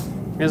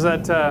 is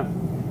that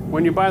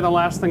when you buy the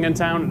last thing in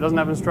town, it doesn't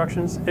have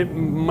instructions. It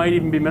might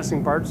even be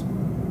missing parts.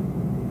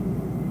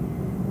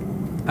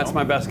 That's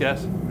my best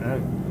guess. Yeah.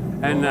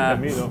 And Don't look at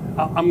me, though.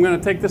 I'm going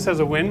to take this as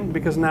a win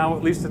because now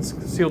at least it's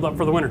sealed up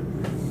for the winter.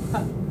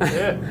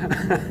 Yeah.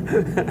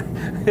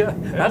 Yeah,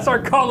 that's our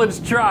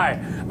college try.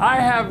 I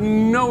have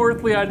no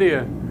earthly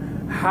idea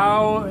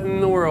how in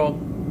the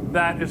world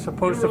that is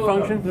supposed to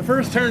function. The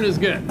first turn is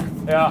good,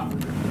 Yeah.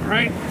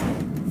 right?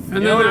 And You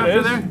know then what it after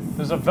is? there,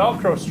 There's a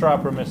Velcro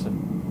strap we're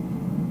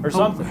missing. Or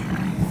something.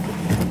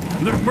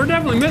 we're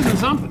definitely missing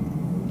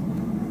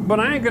something. But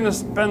I ain't going to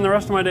spend the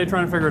rest of my day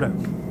trying to figure it out.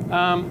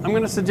 I'm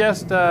going to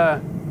suggest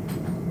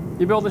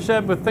you build a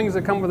shed with things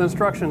that come with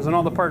instructions and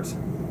all the parts.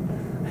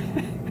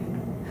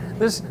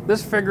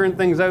 This figuring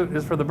things out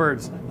is for the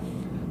birds.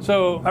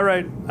 So, all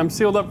right, I'm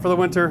sealed up for the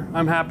winter.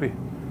 I'm happy.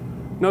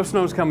 No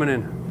snow's coming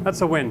in.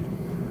 That's a win.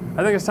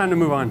 I think it's time to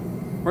move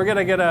on. We're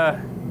gonna get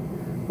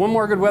one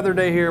more good weather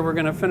day here. We're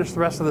gonna finish the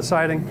rest of the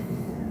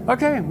siding.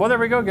 Okay, well there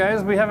we go,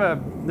 guys. We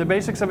have the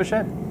basics of a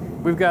shed.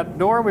 We've got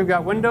door, we've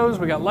got windows,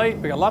 we got light,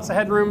 we got lots of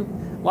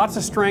headroom, lots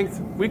of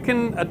strength. We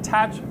can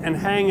attach and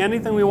hang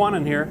anything we want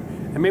in here,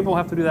 and maybe we'll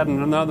have to do that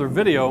in another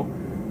video.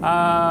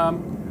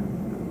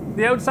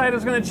 The outside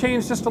is going to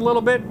change just a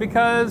little bit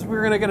because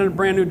we're going to get a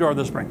brand new door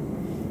this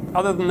spring.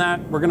 Other than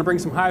that, we're going to bring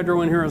some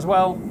hydro in here as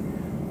well.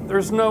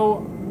 There's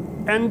no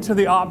end to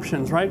the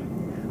options, right?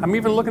 I'm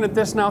even looking at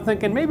this now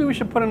thinking maybe we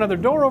should put another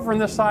door over on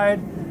this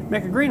side,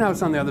 make a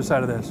greenhouse on the other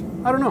side of this.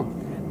 I don't know.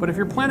 But if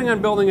you're planning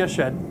on building a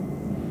shed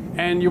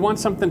and you want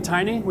something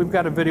tiny, we've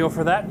got a video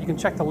for that. You can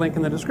check the link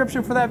in the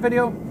description for that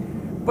video.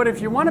 But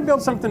if you want to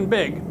build something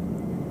big,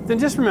 then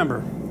just remember,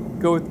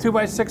 go with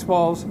 2x6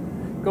 walls,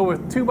 go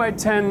with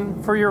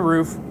 2x10 for your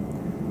roof,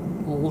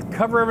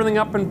 cover everything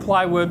up in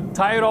plywood,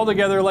 tie it all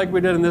together like we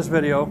did in this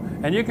video,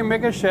 and you can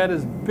make a shed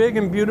as big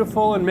and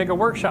beautiful and make a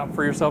workshop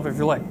for yourself if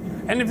you like.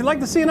 And if you'd like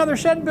to see another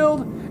shed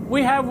build,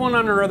 we have one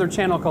on our other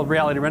channel called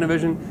Reality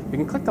Renovision. You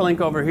can click the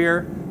link over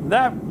here.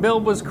 That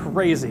build was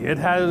crazy.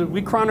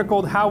 We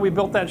chronicled how we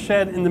built that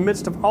shed in the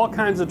midst of all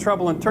kinds of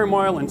trouble and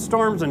turmoil and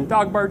storms and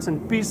dog barks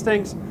and bee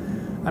stings.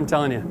 I'm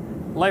telling you,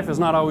 life is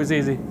not always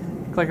easy.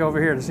 Click over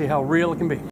here to see how real it can be.